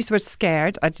I wouldn't use the word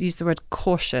scared. I'd use the word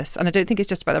cautious. And I don't think it's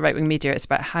just about the right-wing media. It's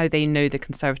about how they know the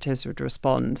Conservatives would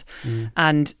respond.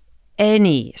 And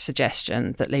any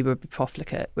suggestion that Labour would be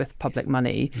profligate with public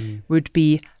money would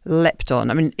be leapt on.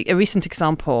 I mean, a recent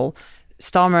example,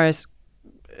 Starmer's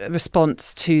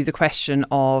response to the question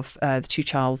of the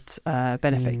two-child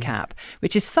benefit cap,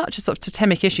 which is such a sort of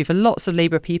totemic issue for lots of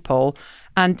Labour people.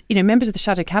 And, members of the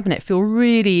shadow cabinet feel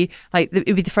really like it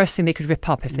would be the first thing they could rip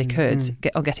up if they could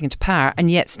on getting into power.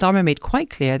 And yet Starmer made quite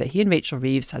clear that he and Rachel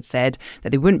Reeves had said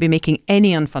that they wouldn't be making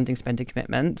any unfunding spending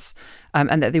commitments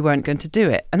and that they weren't going to do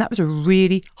it. And that was a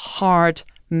really hard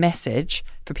message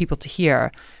for people to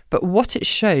hear. But what it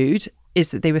showed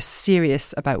is that they were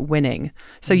serious about winning.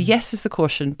 So yes is the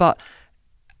caution, but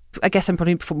I guess I'm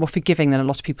probably more forgiving than a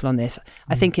lot of people on this.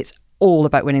 I think it's all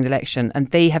about winning the election, and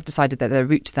they have decided that their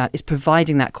route to that is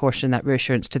providing that caution, that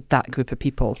reassurance to that group of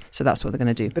people. So that's what they're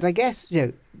going to do. But I guess,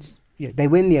 they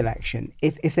win the election.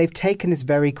 If they've taken this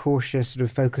very cautious sort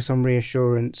of focus on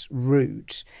reassurance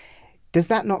route, does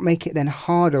that not make it then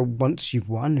harder once you've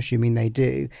won, assuming they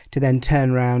do, to then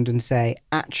turn around and say,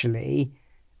 actually,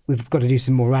 we've got to do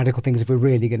some more radical things if we're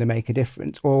really going to make a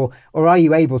difference? Or are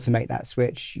you able to make that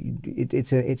switch?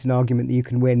 It's an argument that you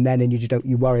can win then, and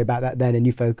you worry about that then, and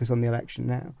you focus on the election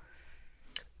now.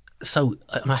 So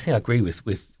I think I agree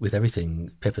with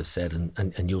everything Pippa's said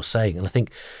and you're saying. And I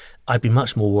think I'd be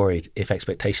much more worried if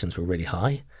expectations were really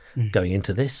high going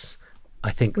into this.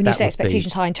 I think when you say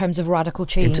expectations high in terms of radical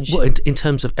change, in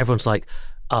terms of everyone's like,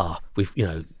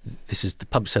 this is the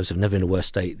public service have never been in a worse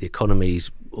state. The economy's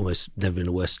almost never been in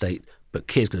a worse state. But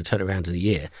Keir's going to turn it around in a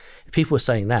year. If people were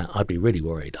saying that, I'd be really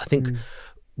worried. I think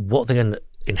what they're going to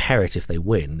inherit if they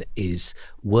win is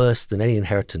worse than any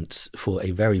inheritance for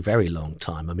a very, very long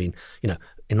time. I mean, in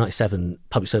 97,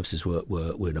 public services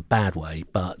were in a bad way,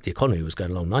 but the economy was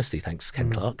going along nicely, thanks to Ken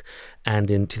Clarke.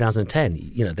 And in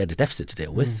 2010, they had a deficit to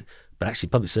deal with. But actually,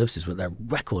 public services were at their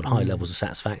record high levels of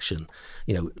satisfaction.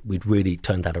 We'd really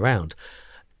turned that around.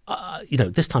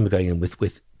 This time we're going in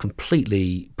with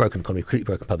completely broken economy, completely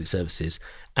broken public services,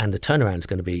 and the turnaround is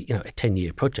going to be, a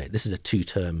 10-year project. This is a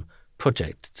 2-term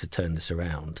project to turn this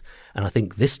around. And I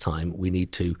think this time we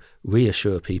need to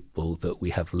reassure people that we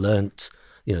have learnt,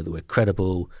 that we're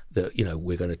credible, that,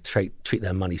 we're going to treat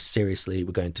their money seriously,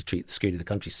 we're going to treat the security of the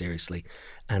country seriously.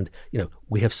 And,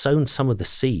 we have sown some of the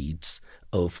seeds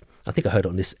of, I think I heard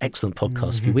on this excellent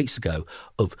podcast a few weeks ago,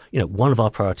 of, one of our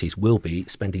priorities will be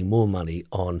spending more money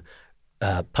on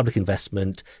public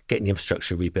investment, getting the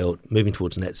infrastructure rebuilt, moving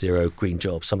towards net zero, green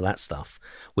jobs, some of that stuff,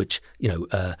 which,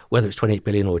 whether it's 28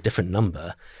 billion or a different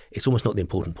number, it's almost not the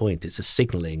important point. It's a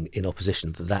signalling in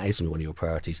opposition that isn't one of your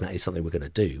priorities and that is something we're going to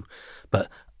do. But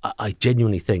I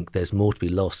genuinely think there's more to be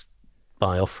lost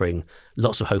by offering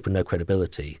lots of hope and no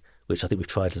credibility, which I think we've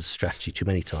tried as a strategy too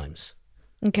many times.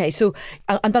 Okay, so,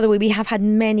 and by the way, we have had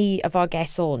many of our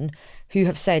guests on who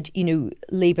have said,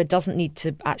 Labour doesn't need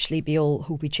to actually be all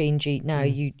hopey-changey now.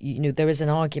 There is an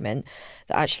argument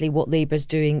that actually what Labour's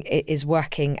doing is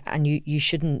working, and you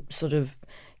shouldn't sort of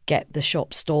get the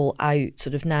shop stall out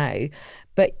sort of now.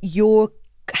 But you're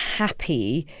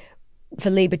happy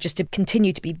for Labour just to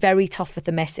continue to be very tough with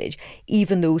the message,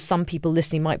 even though some people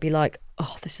listening might be like,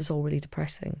 oh, this is all really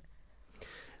depressing.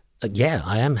 Yeah,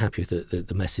 I am happy with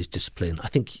the message discipline. I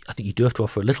think you do have to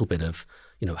offer a little bit of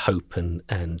hope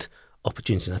and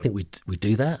opportunity, and I think we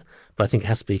do that. But I think it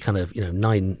has to be kind of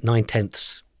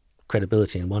 9/10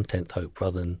 credibility and 1/10 hope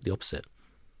rather than the opposite.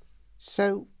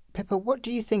 So, Pippa, what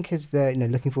do you think is the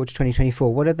looking forward to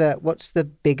 2024? What's the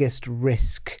biggest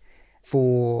risk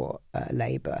for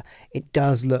Labour? It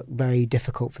does look very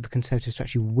difficult for the Conservatives to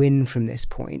actually win from this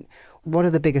point. What are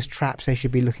the biggest traps they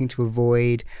should be looking to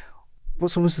avoid?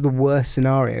 what's almost the worst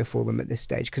scenario for them at this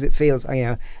stage? Because it feels,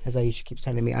 as Aisha keeps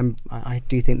telling me, I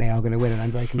do think they are going to win, and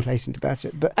I'm very complacent about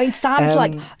it. But I mean, Sam's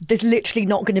like, there's literally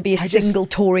not going to be a single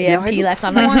Tory MP left.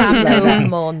 I'm like, Sam, no,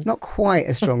 come on. Not quite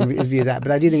as strong a view of that,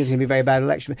 but I do think it's going to be a very bad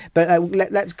election. But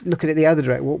let's look at it the other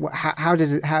direction. How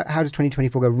does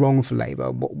 2024 go wrong for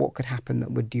Labour? What could happen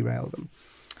that would derail them?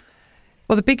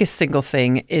 Well, the biggest single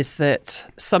thing is that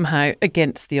somehow,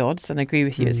 against the odds, and I agree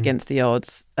with you, it's against the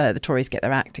odds, the Tories get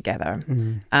their act together.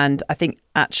 And I think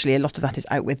actually a lot of that is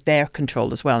out with their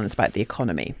control as well, and it's about the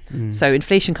economy. So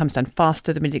inflation comes down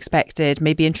faster than we'd expected.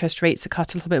 Maybe interest rates are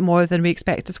cut a little bit more than we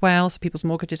expect as well. So people's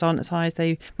mortgages aren't as high as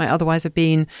they might otherwise have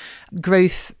been.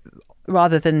 Growth,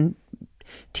 rather than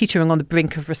teetering on the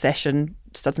brink of recession,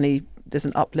 suddenly there's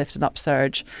an uplift, an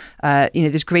upsurge.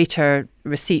 There's greater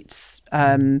receipts,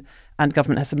 and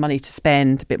government has some money to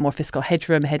spend, a bit more fiscal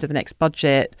headroom ahead of the next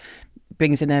budget,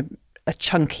 brings in a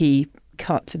chunky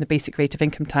cut in the basic rate of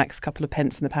income tax, a couple of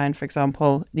pence in the pound, for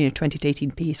example, 20 to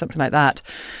 18p, something like that.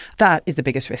 That is the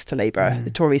biggest risk to Labour. The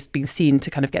Tories being seen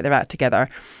to kind of get their act together.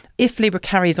 If Labour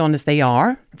carries on as they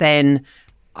are, then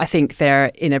I think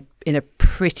they're in a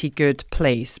pretty good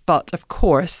place. But of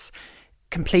course,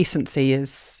 complacency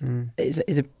is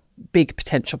a big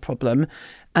potential problem.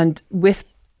 And with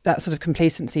that sort of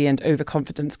complacency and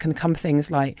overconfidence can come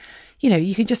things like,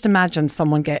 you can just imagine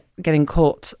someone getting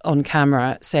caught on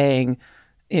camera saying,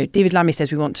 David Lammy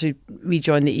says we want to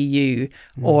rejoin the EU,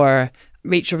 or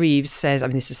Rachel Reeves says, I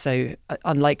mean, this is so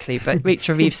unlikely, but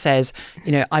Rachel Reeves says,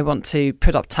 I want to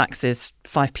put up taxes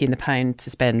 5p in the pound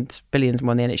to spend billions more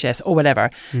on the NHS or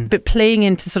whatever. But playing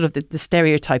into sort of the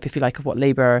stereotype, if you like, of what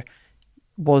Labour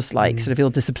was like, sort of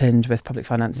ill-disciplined with public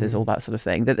finances, all that sort of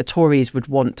thing, that the Tories would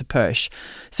want to push.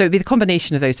 So it'd be the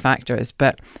combination of those factors.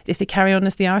 But if they carry on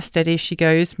as they are, steady as she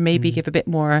goes, maybe give a bit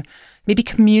more, maybe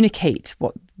communicate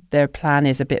what their plan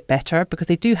is a bit better, because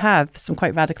they do have some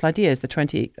quite radical ideas. The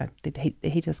they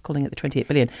hate us calling it the 28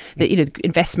 billion. The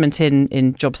investment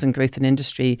in jobs and growth in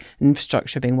industry,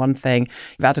 infrastructure being one thing,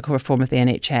 radical reform of the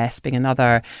NHS being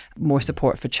another, more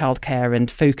support for childcare and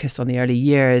focus on the early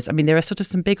years. I mean, there are sort of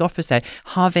some big offers there.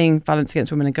 Halving violence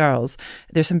against women and girls.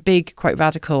 There's some big, quite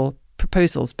radical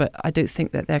proposals, but I don't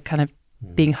think that they're kind of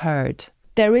being heard.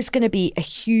 There is going to be a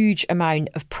huge amount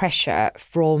of pressure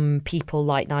from people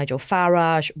like Nigel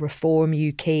Farage, Reform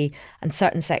UK, and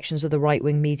certain sections of the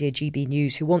right-wing media, GB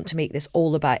News, who want to make this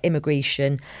all about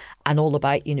immigration and all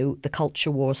about, the culture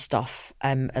war stuff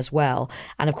as well.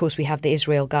 And of course, we have the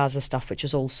Israel-Gaza stuff, which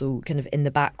is also kind of in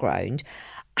the background.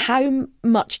 How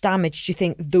much damage do you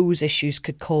think those issues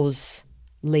could cause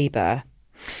Labour?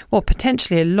 Well,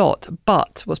 potentially a lot,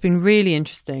 but what's been really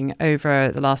interesting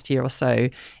over the last year or so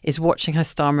is watching how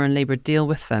Starmer and Labour deal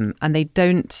with them, and they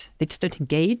just don't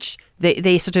engage.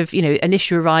 They sort of, an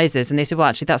issue arises and they say, well,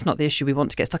 actually, that's not the issue we want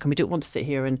to get stuck on. We don't want to sit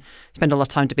here and spend a lot of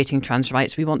time debating trans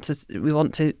rights. We want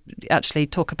to actually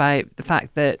talk about the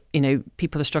fact that,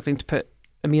 people are struggling to put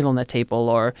a meal on their table,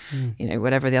 or,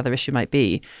 whatever the other issue might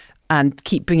be, and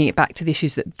keep bringing it back to the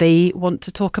issues that they want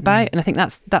to talk about. And I think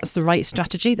that's the right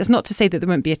strategy. That's not to say that there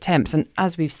won't be attempts. And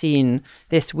as we've seen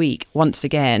this week, once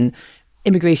again,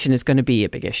 immigration is going to be a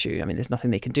big issue. I mean, there's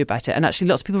nothing they can do about it. And actually,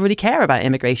 lots of people really care about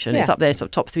immigration. Yeah. It's up there,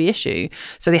 top 3 issue.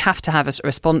 So they have to have a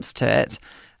response to it.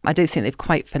 I don't think they've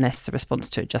quite finessed the response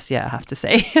to it just yet, I have to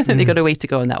say. I think they've got a way to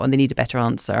go on that one. They need a better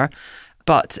answer.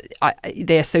 But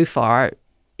they are so far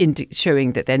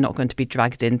showing that they're not going to be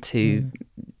dragged into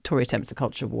Tory attempts at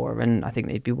culture war, and I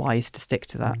think they'd be wise to stick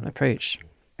to that approach.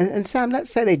 And Sam,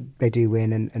 let's say they do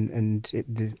win and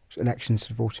the elections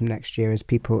of autumn next year, as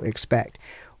people expect.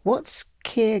 What's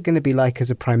Keir going to be like as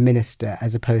a Prime Minister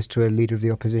as opposed to a leader of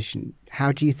the opposition?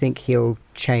 How do you think he'll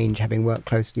change, having worked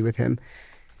closely with him?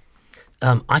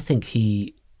 I think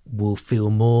he will feel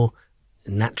more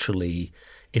naturally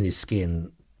in his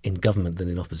skin in government than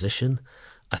in opposition.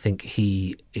 I think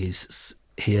he has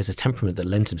a temperament that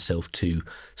lends himself to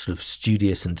sort of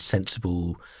studious and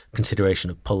sensible consideration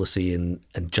of policy and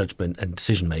judgment and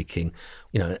decision making,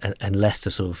 and less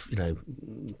to sort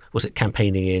of,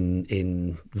 campaigning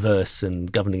in verse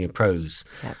and governing in prose.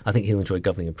 Yeah. I think he'll enjoy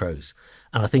governing in prose.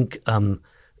 And I think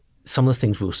some of the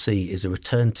things we'll see is a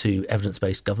return to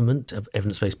evidence-based government,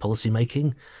 evidence-based policy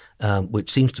making,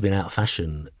 which seems to be out of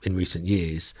fashion in recent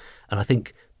years. And I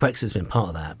think Brexit's been part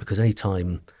of that, because any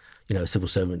time a civil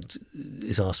servant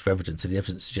is asked for evidence, if the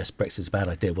evidence suggests Brexit's a bad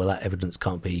idea, well, that evidence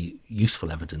can't be useful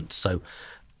evidence. So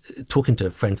talking to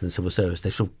friends in the civil service,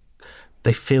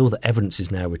 they feel that evidence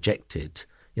is now rejected.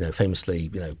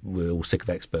 Famously, we're all sick of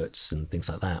experts and things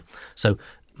like that. So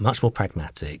much more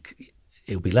pragmatic.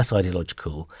 It'll be less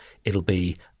ideological. It'll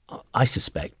be, I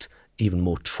suspect, even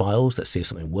more trials. Let's see if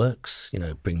something works.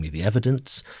 Bring me the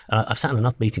evidence. I've sat in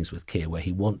enough meetings with Keir where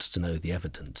he wants to know the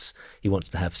evidence. He wants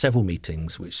to have several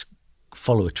meetings which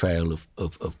follow a trail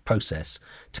of process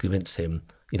to convince him,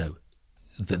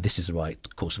 that this is the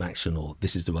right course of action, or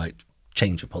this is the right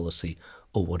change of policy,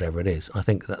 or whatever it is. I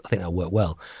think that'll work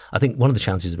well. I think one of the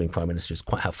challenges of being Prime Minister is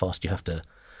quite how fast you have to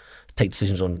take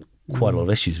decisions on quite a lot of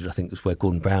issues, which I think is where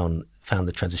Gordon Brown found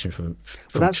the transition from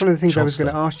But that's one of the things I was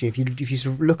Chancellor. going to ask you. If you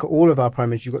sort of look at all of our Prime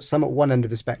Ministers, you've got some at one end of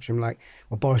the spectrum, like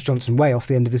Boris Johnson way off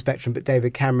the end of the spectrum, but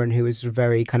David Cameron, who is sort of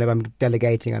very kind of, I'm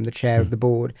delegating, I'm the chair of the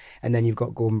board. And then you've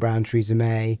got Gordon Brown, Theresa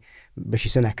May, Rishi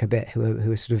Sunak a bit,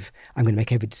 who are sort of, I'm going to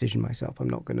make every decision myself. I'm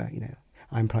not going to,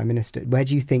 I'm Prime Minister. Where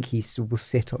do you think he will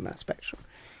sit on that spectrum?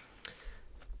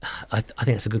 I think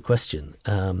that's a good question.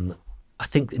 I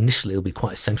think initially it'll be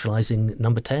quite a centralising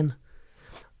number 10.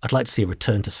 I'd like to see a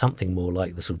return to something more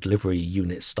like the sort of delivery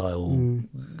unit style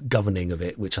governing of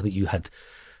it, which I think you had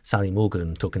Sally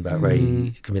Morgan talking about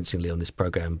very convincingly on this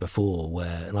programme before,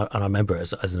 and I remember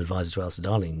as an advisor to Alistair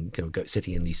Darling,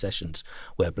 sitting in these sessions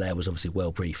where Blair was obviously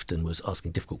well briefed and was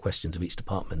asking difficult questions of each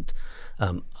department.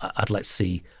 I'd like to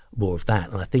see more of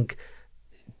that. And I think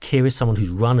Keir is someone who's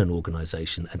run an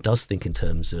organisation and does think in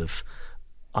terms of,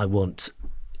 I want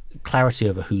clarity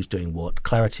over who's doing what,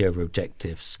 clarity over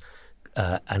objectives,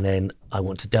 and then I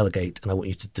want to delegate and I want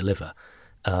you to deliver.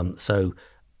 So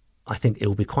I think it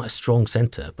will be quite a strong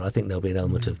centre, but I think there'll be an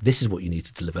element of, this is what you need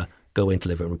to deliver, go in,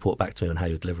 deliver, and report back to me on how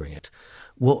you're delivering it.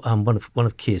 What one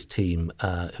of Keir's team,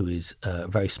 who is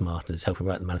very smart and is helping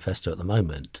write the manifesto at the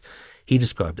moment, he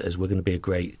described it as, we're going to be a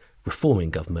great reforming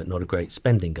government, not a great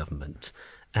spending government.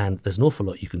 And there's an awful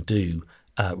lot you can do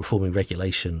reforming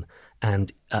regulation.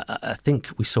 And I think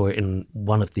we saw it in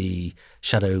one of the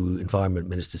shadow environment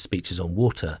minister's speeches on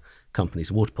water companies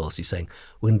and water policy, saying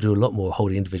we're going to do a lot more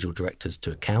holding individual directors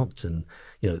to account, and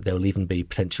there will even be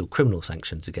potential criminal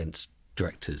sanctions against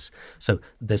directors. So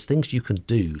there's things you can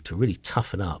do to really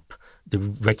toughen up the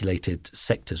regulated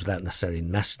sectors without necessarily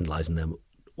nationalising them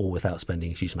or without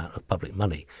spending a huge amount of public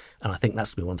money. And I think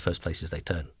that's going to be one of the first places they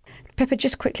turn. Pippa,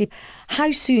 just quickly,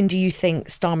 how soon do you think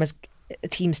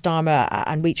Team Starmer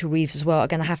and Rachel Reeves as well are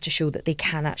going to have to show that they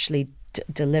can actually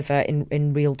deliver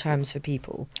in real terms for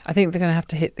people? I think they're going to have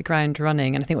to hit the ground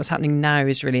running. And I think what's happening now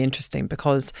is really interesting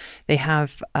because they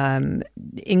have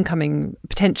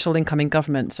potential incoming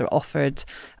governments are offered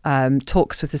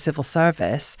talks with the civil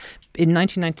service. In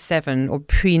 1997 or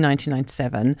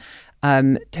pre-1997,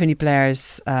 Tony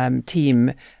Blair's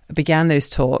team began those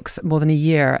talks more than a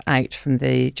year out from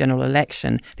the general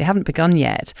election. They haven't begun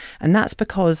yet, and that's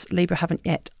because Labour haven't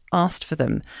yet asked for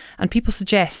them. And people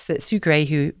suggest that Sue Gray,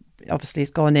 who obviously has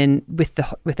gone in with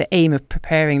the aim of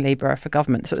preparing Labour for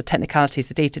government, sort of technicalities,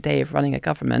 the day-to-day of running a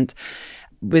government,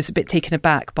 was a bit taken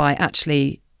aback by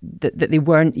actually that they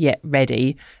weren't yet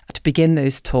ready to begin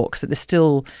those talks, that there's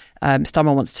still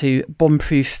Starmer wants to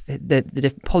bomb-proof the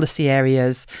different policy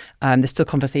areas. There's still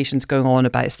conversations going on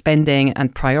about spending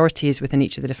and priorities within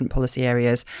each of the different policy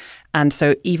areas. And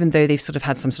so even though they've sort of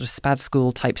had some sort of SPAD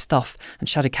school type stuff and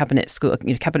shadow cabinet school,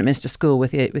 cabinet minister school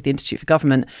with the Institute for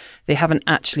Government, they haven't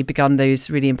actually begun those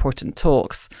really important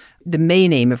talks, the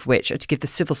main aim of which are to give the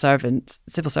civil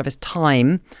service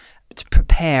time to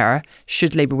prepare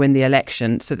should Labour win the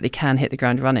election so that they can hit the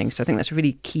ground running. So I think that's a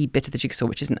really key bit of the jigsaw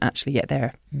which isn't actually yet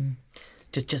there.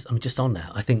 Just on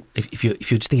that, I think if you're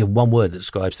just thinking of one word that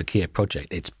describes the Keir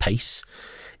project, it's pace.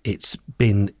 It's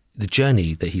been the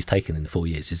journey that he's taken in the 4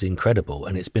 years is incredible,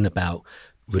 and it's been about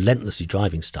relentlessly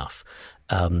driving stuff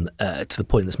to the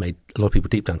point that's made a lot of people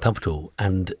deeply uncomfortable,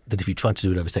 and that if you tried to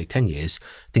do it over, say, 10 years,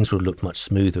 things would have looked much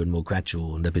smoother and more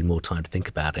gradual and there'd been more time to think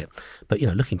about it. But,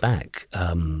 looking back,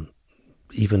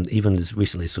 even as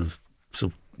recently sort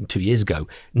of 2 years ago,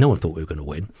 no one thought we were going to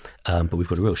win, but we've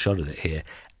got a real shot at it here.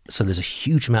 So there's a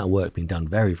huge amount of work being done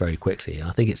very, very quickly, and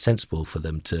I think it's sensible for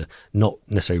them to not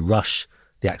necessarily rush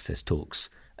the access talks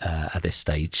at this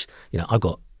stage. I've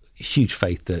got huge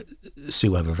faith that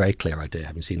Sue will have a very clear idea,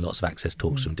 having seen lots of access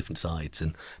talks from different sides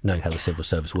and knowing how the civil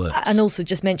service works. And also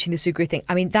just mentioning the Sue Gray thing,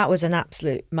 I mean, that was an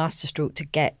absolute masterstroke to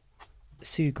get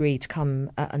Sue Gray to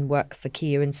come and work for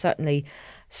Keir, and certainly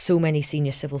so many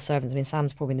senior civil servants, I mean,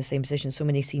 Sam's probably in the same position, so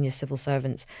many senior civil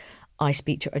servants I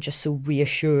speak to are just so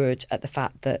reassured at the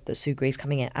fact that Sue Gray's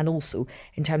coming in. And also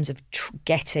in terms of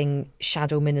getting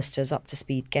shadow ministers up to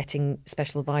speed, getting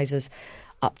special advisors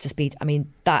up to speed, I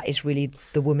mean, that is really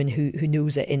the woman who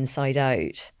knows it inside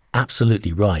out.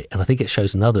 Absolutely right. And I think it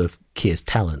shows another of Keir's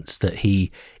talents, that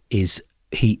he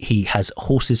has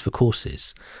horses for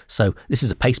courses. So this is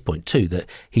a pace point too, that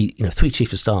he, 3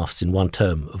 chief of staffs in one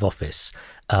term of office,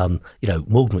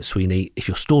 Morgan McSweeney, if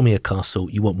you're storming a castle,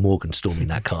 you want Morgan storming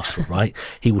that castle, right?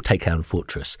 He will take down a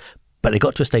fortress. But they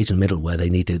got to a stage in the middle where they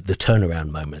needed the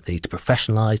turnaround moment. They need to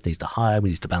professionalise, they need to hire, we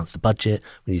need to balance the budget,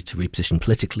 we need to reposition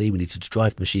politically, we needed to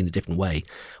drive the machine a different way,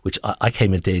 which I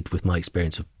came and did with my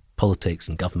experience of politics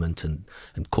and government and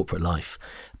corporate life.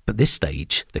 But this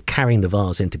stage, the carrying the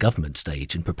vase into government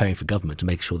stage and preparing for government to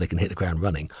make sure they can hit the ground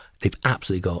running, they've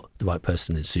absolutely got the right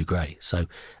person in Sue Gray. So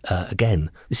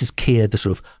again, this is Keir, the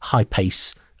sort of high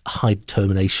pace, high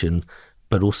determination,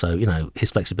 but also, his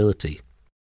flexibility.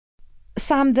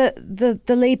 Sam, the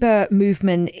Labour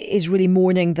movement is really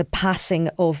mourning the passing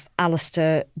of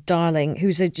Alistair Darling,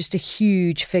 who's just a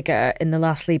huge figure in the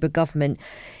last Labour government.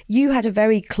 You had a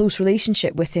very close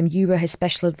relationship with him. You were his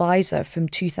special advisor from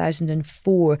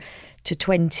 2004 to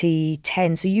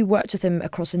 2010. So you worked with him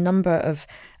across a number of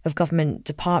government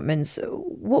departments.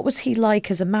 What was he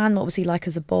like as a man? What was he like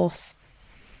as a boss?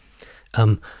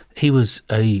 He was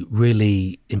a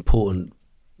really important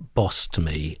boss to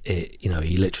me.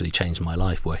 He literally changed my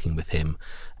life working with him,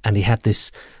 and he had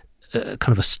this kind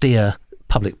of austere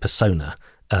public persona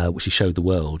which he showed the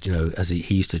world. As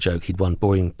he used to joke, he'd won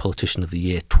Boring Politician of the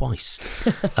Year twice.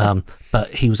 But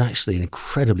he was actually an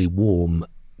incredibly warm,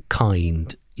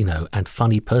 kind, and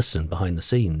funny person behind the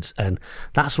scenes, and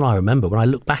that's what I remember when I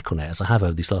look back on it, as I have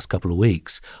over these last couple of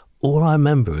weeks. All I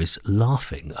remember is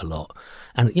laughing a lot.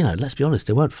 And, let's be honest,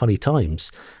 there weren't funny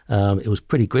times. It was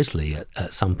pretty grisly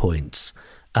at some points.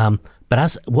 But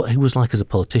as what he was like as a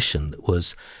politician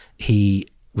was he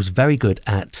was very good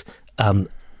at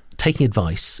taking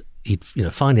advice. He'd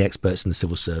find the experts in the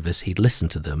civil service, he'd listen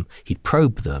to them, he'd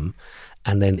probe them,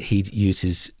 and then he'd use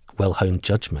his well-honed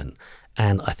judgment.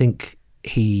 And I think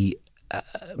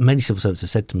many civil servants have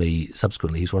said to me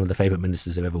subsequently, he's one of the favourite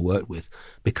ministers I've ever worked with,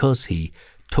 because he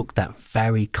took that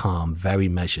very calm, very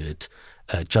measured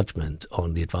judgment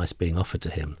on the advice being offered to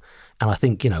him. And I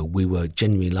think, we were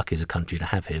genuinely lucky as a country to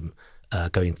have him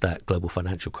going into that global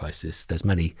financial crisis. There's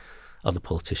many other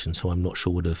politicians who I'm not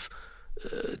sure would have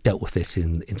dealt with it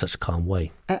in such a calm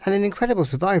way. And an incredible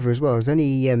survivor as well. There's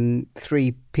only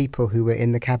 3 people who were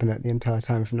in the cabinet the entire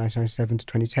time from 1997 to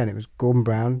 2010. It was Gordon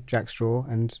Brown, Jack Straw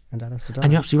and Alistair Darling.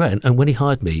 And you're absolutely right. And when he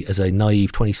hired me as a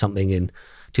naive 20-something in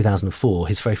 2004,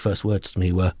 his very first words to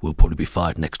me were, "We'll probably be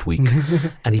fired next week."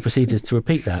 And he proceeded to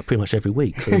repeat that pretty much every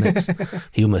week for the next.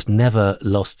 He almost never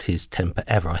lost his temper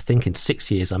ever. I think in 6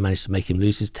 years I managed to make him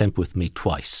lose his temper with me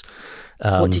twice.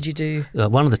 What did you do?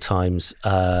 One of the times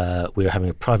we were having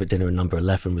a private dinner in number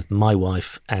 11 with my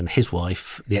wife and his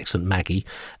wife, the excellent Maggie,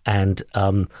 and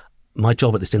my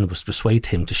job at this dinner was to persuade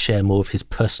him to share more of his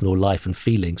personal life and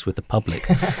feelings with the public.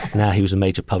 Now he was a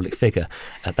major public figure.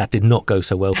 That did not go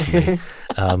so well for me.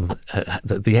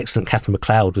 The excellent Catherine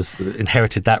MacLeod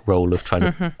inherited that role of trying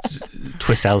to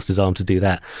twist Alistair's arm to do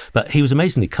that. But he was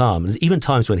amazingly calm. And even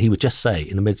times when he would just say,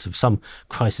 in the midst of some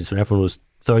crisis when everyone was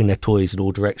throwing their toys in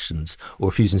all directions or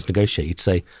refusing to negotiate, he'd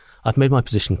say, "I've made my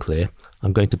position clear.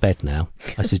 I'm going to bed now.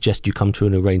 I suggest you come to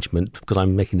an arrangement because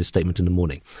I'm making this statement in the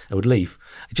morning." I would leave.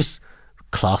 Just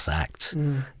class act.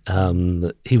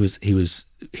 He was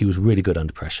really good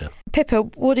under pressure. Pippa,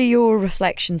 what are your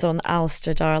reflections on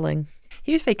Alistair Darling?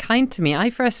 He was very kind to me.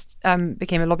 I first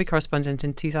became a lobby correspondent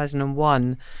in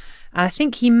 2001. And I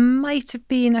think he might have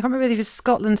been, I can't remember whether he was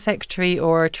Scotland Secretary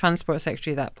or Transport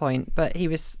Secretary at that point, but he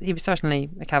was certainly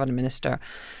a cabinet minister.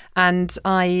 And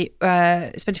I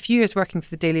spent a few years working for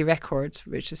the Daily Record,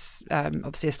 which is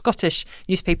obviously a Scottish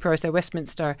newspaper. As a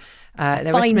Westminster,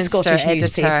 Scottish editor,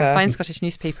 newspaper. fine Scottish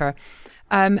newspaper.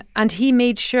 And he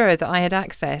made sure that I had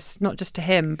access, not just to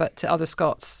him, but to other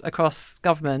Scots across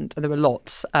government. And there were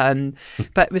lots.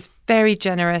 But it was very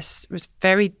generous, it was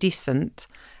very decent.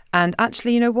 And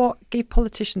actually, you know what? Gave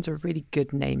politicians a really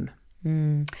good name.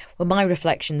 Well, my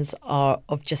reflections are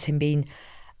of just him being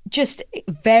just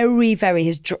very,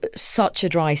 very, such a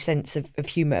dry sense of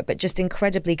humour, but just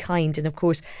incredibly kind. And of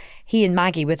course, he and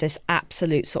Maggie were this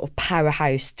absolute sort of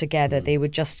powerhouse together. They were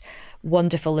just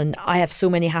wonderful. And I have so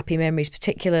many happy memories,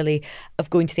 particularly of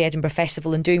going to the Edinburgh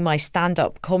Festival and doing my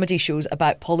stand-up comedy shows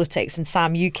about politics. And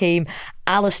Sam, you came.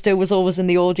 Alistair was always in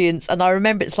the audience. And I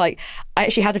remember it's like, I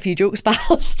actually had a few jokes about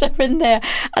Alistair in there.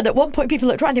 And at one point people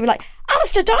looked around, they were like,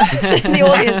 "Alistair Darling's in the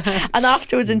audience." And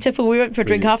afterwards in Tipple, we went for a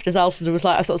drink afterwards. Alistair was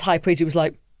like, I thought it was high praise. He was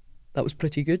like, "That was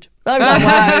pretty good." I was like,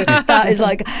 wow, that is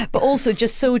like, but also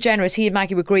just so generous. He and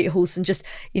Maggie were great hosts, and just,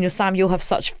 you know, Sam, you'll have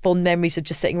such fond memories of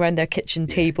just sitting around their kitchen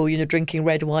table, you know, drinking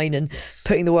red wine and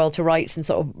putting the world to rights and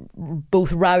sort of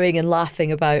both rowing and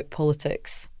laughing about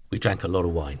politics. We drank a lot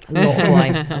of wine. A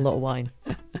lot of wine.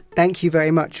 thank you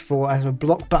very much for a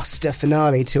blockbuster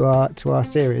finale to our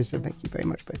series. So thank you very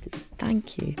much, both of you.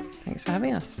 Thank you. Thanks for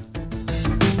having us.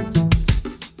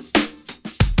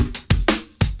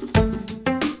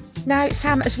 Now,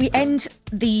 Sam, as we end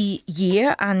the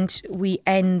year and we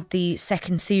end the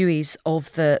second series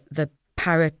of the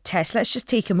Power Test, let's just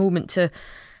take a moment to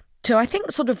I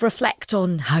think sort of reflect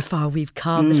on how far we've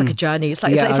come. It's like a journey. It's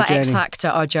like X Factor,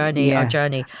 our journey.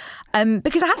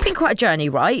 Because it has been quite a journey,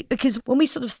 right? Because when we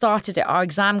sort of started it, our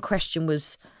exam question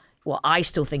was, well, I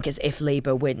still think is if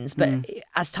Labour wins. But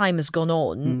as time has gone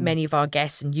on, many of our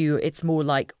guests and you, it's more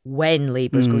like when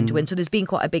Labour is going to win. So there's been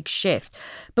quite a big shift.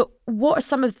 But what are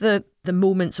some of the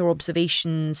moments or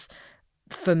observations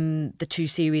from the two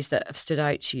series that have stood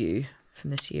out to you from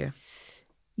this year?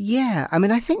 Yeah, I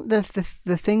mean, I think the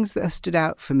things that have stood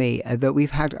out for me are that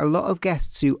we've had a lot of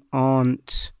guests who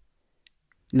aren't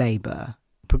Labour,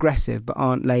 progressive, but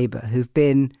aren't Labour, who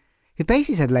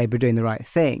basically said Labour are doing the right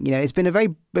thing. You know, there's been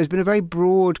a very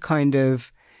broad kind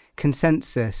of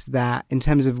consensus that in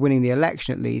terms of winning the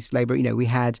election, at least, Labour, you know, we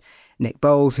had Nick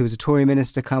Bowles, who was a Tory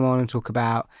minister, come on and talk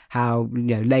about how,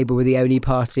 you know, Labour were the only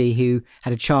party who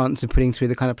had a chance of putting through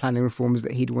the kind of planning reforms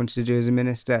that he'd wanted to do as a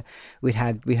minister. We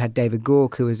had David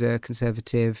Gauke, who was a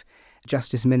Conservative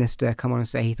Justice Minister, come on and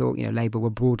say he thought, you know, Labour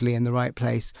were broadly in the right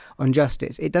place on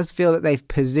justice. It does feel that they've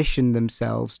positioned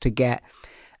themselves to get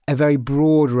a very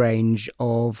broad range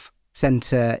of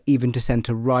centre, even to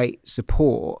centre-right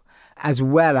support, as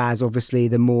well as obviously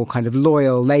the more kind of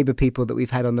loyal Labour people that we've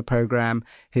had on the programme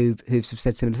who've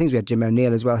said similar things. We had Jim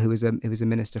O'Neill as well, who was a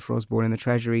minister for Osborne in the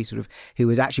Treasury, sort of, who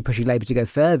was actually pushing Labour to go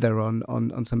further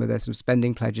on some of their sort of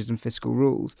spending pledges and fiscal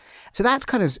rules. So that's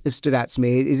kind of stood out to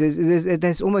me.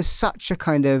 There's almost such a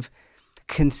kind of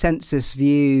consensus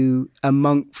view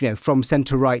among, you know, from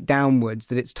centre right downwards,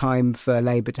 that it's time for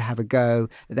Labour to have a go,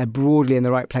 that they're broadly in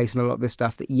the right place in a lot of this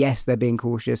stuff, that yes, they're being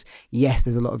cautious, yes,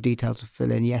 there's a lot of detail to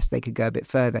fill in, yes, they could go a bit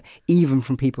further, even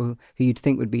from people who you'd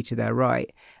think would be to their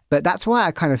right. But that's why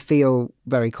I kind of feel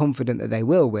very confident that they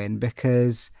will win,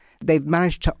 because they've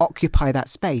managed to occupy that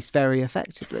space very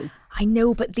effectively. I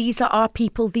know, but these are our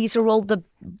people. These are all the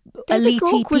elite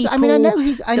people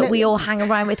that we all hang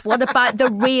around with. What about the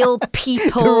real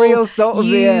people? The real salt of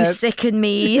the earth. You sicken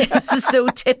me. This is so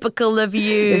typical of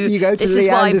you. If you go to this Lee is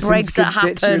why Anderson's Brexit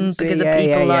happened, because of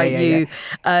people like you.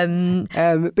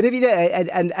 But if you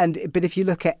know, but if you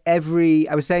look at every,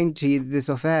 I was saying to you this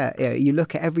off air, you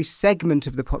look at every segment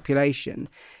of the population.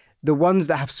 The ones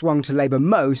that have swung to Labour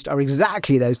most are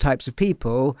exactly those types of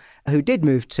people who did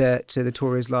move to the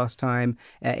Tories last time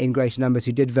in greater numbers,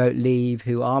 who did vote Leave,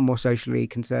 who are more socially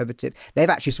conservative. They've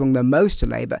actually swung the most to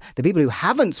Labour. The people who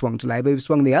haven't swung to Labour, who've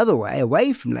swung the other way,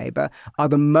 away from Labour, are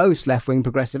the most left-wing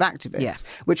progressive activists,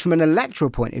 which from an electoral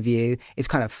point of view is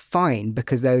kind of fine,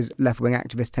 because those left-wing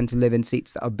activists tend to live in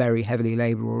seats that are very heavily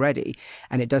Labour already.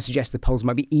 And it does suggest the polls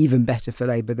might be even better for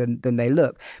Labour than they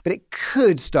look. But it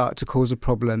could start to cause a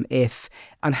problem if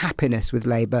unhappiness with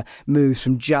Labour moves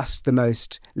from just the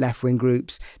most left-wing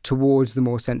groups towards the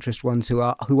more centrist ones who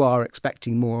are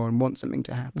expecting more and want something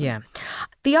to happen. Yeah.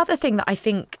 The other thing that I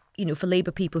think, you know, for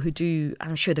Labour people who do,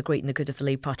 and I'm sure the great and the good of the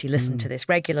Labour Party listen to this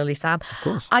regularly, Sam. Of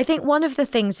course. I think one of the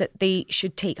things that they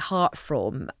should take heart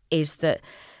from is that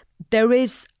there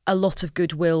is a lot of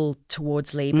goodwill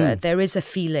towards Labour. There is a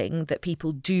feeling that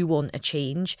people do want a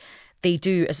change. They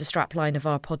do, as the strapline of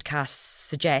our podcast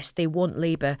suggests, they want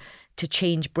Labour to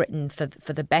change Britain for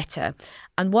the better.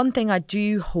 And one thing I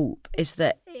do hope is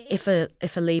that if a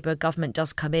Labour government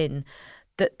does come in,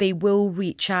 that they will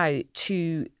reach out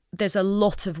to. There's a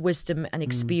lot of wisdom and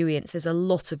experience. There's a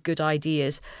lot of good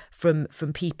ideas from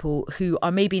people who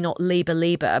are maybe not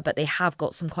Labour, but they have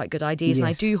got some quite good ideas. Yes. And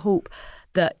I do hope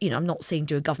that, you know, I'm not saying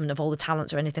do a government of all the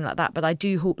talents or anything like that, but I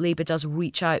do hope Labour does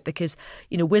reach out, because,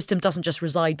 you know, wisdom doesn't just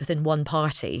reside within one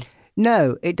party.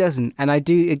 No, it doesn't. And I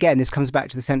do, again, this comes back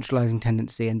to the centralising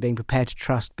tendency and being prepared to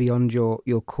trust beyond your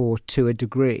core to a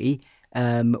degree.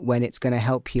 When it's going to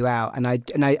help you out, and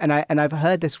I've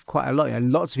heard this quite a lot. You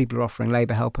know, lots of people are offering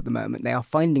Labour help at the moment. They are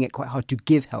finding it quite hard to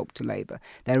give help to Labour.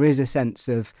 There is a sense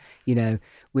of, you know,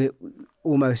 we're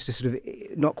almost a sort of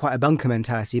not quite a bunker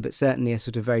mentality, but certainly a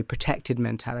sort of very protected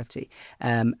mentality.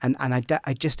 And I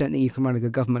just don't think you can run a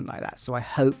good government like that. So I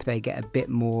hope they get a bit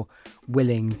more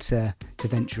willing to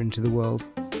venture into the world.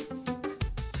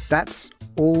 That's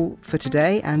all for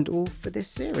today and all for this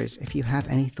series. If you have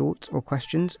any thoughts or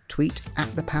questions, tweet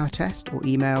 @thepowertest or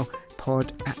email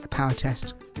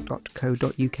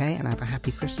pod@thepowertest.co.uk, and have a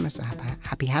happy Christmas, a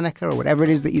happy Hanukkah, or whatever it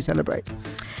is that you celebrate.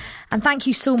 And thank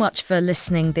you so much for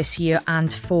listening this year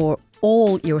and for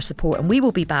all your support, and we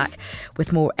will be back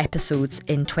with more episodes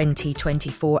in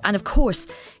 2024. And of course,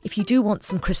 if you do want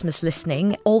some Christmas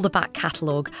listening, all the back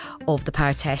catalogue of The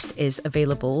Power Test is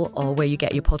available, or where you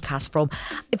get your podcast from.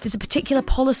 If there's a particular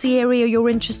policy area you're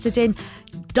interested in,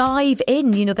 dive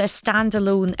in. You know, there's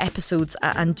standalone episodes,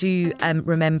 and do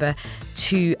remember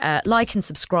to like and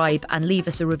subscribe and leave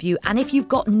us a review. And if you've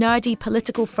got nerdy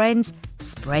political friends,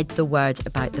 spread the word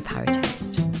about The Power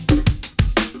Test.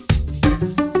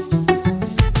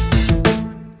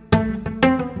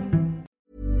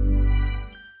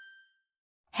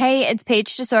 Hey, it's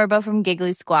Paige DeSorbo from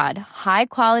Giggly Squad. High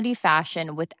quality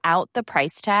fashion without the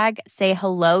price tag. Say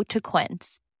hello to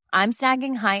Quince. I'm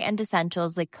snagging high-end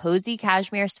essentials like cozy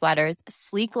cashmere sweaters,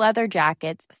 sleek leather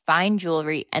jackets, fine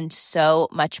jewelry, and so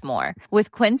much more.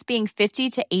 With Quince being 50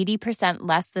 to 80%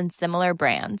 less than similar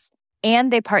brands.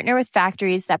 And they partner with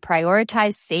factories that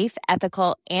prioritize safe,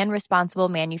 ethical, and responsible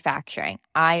manufacturing.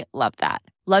 I love that.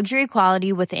 Luxury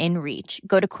quality within reach.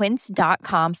 Go to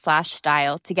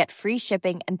quince.com/style to get free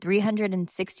shipping and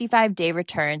 365-day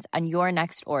returns on your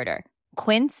next order.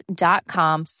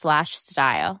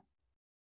 Quince.com/style.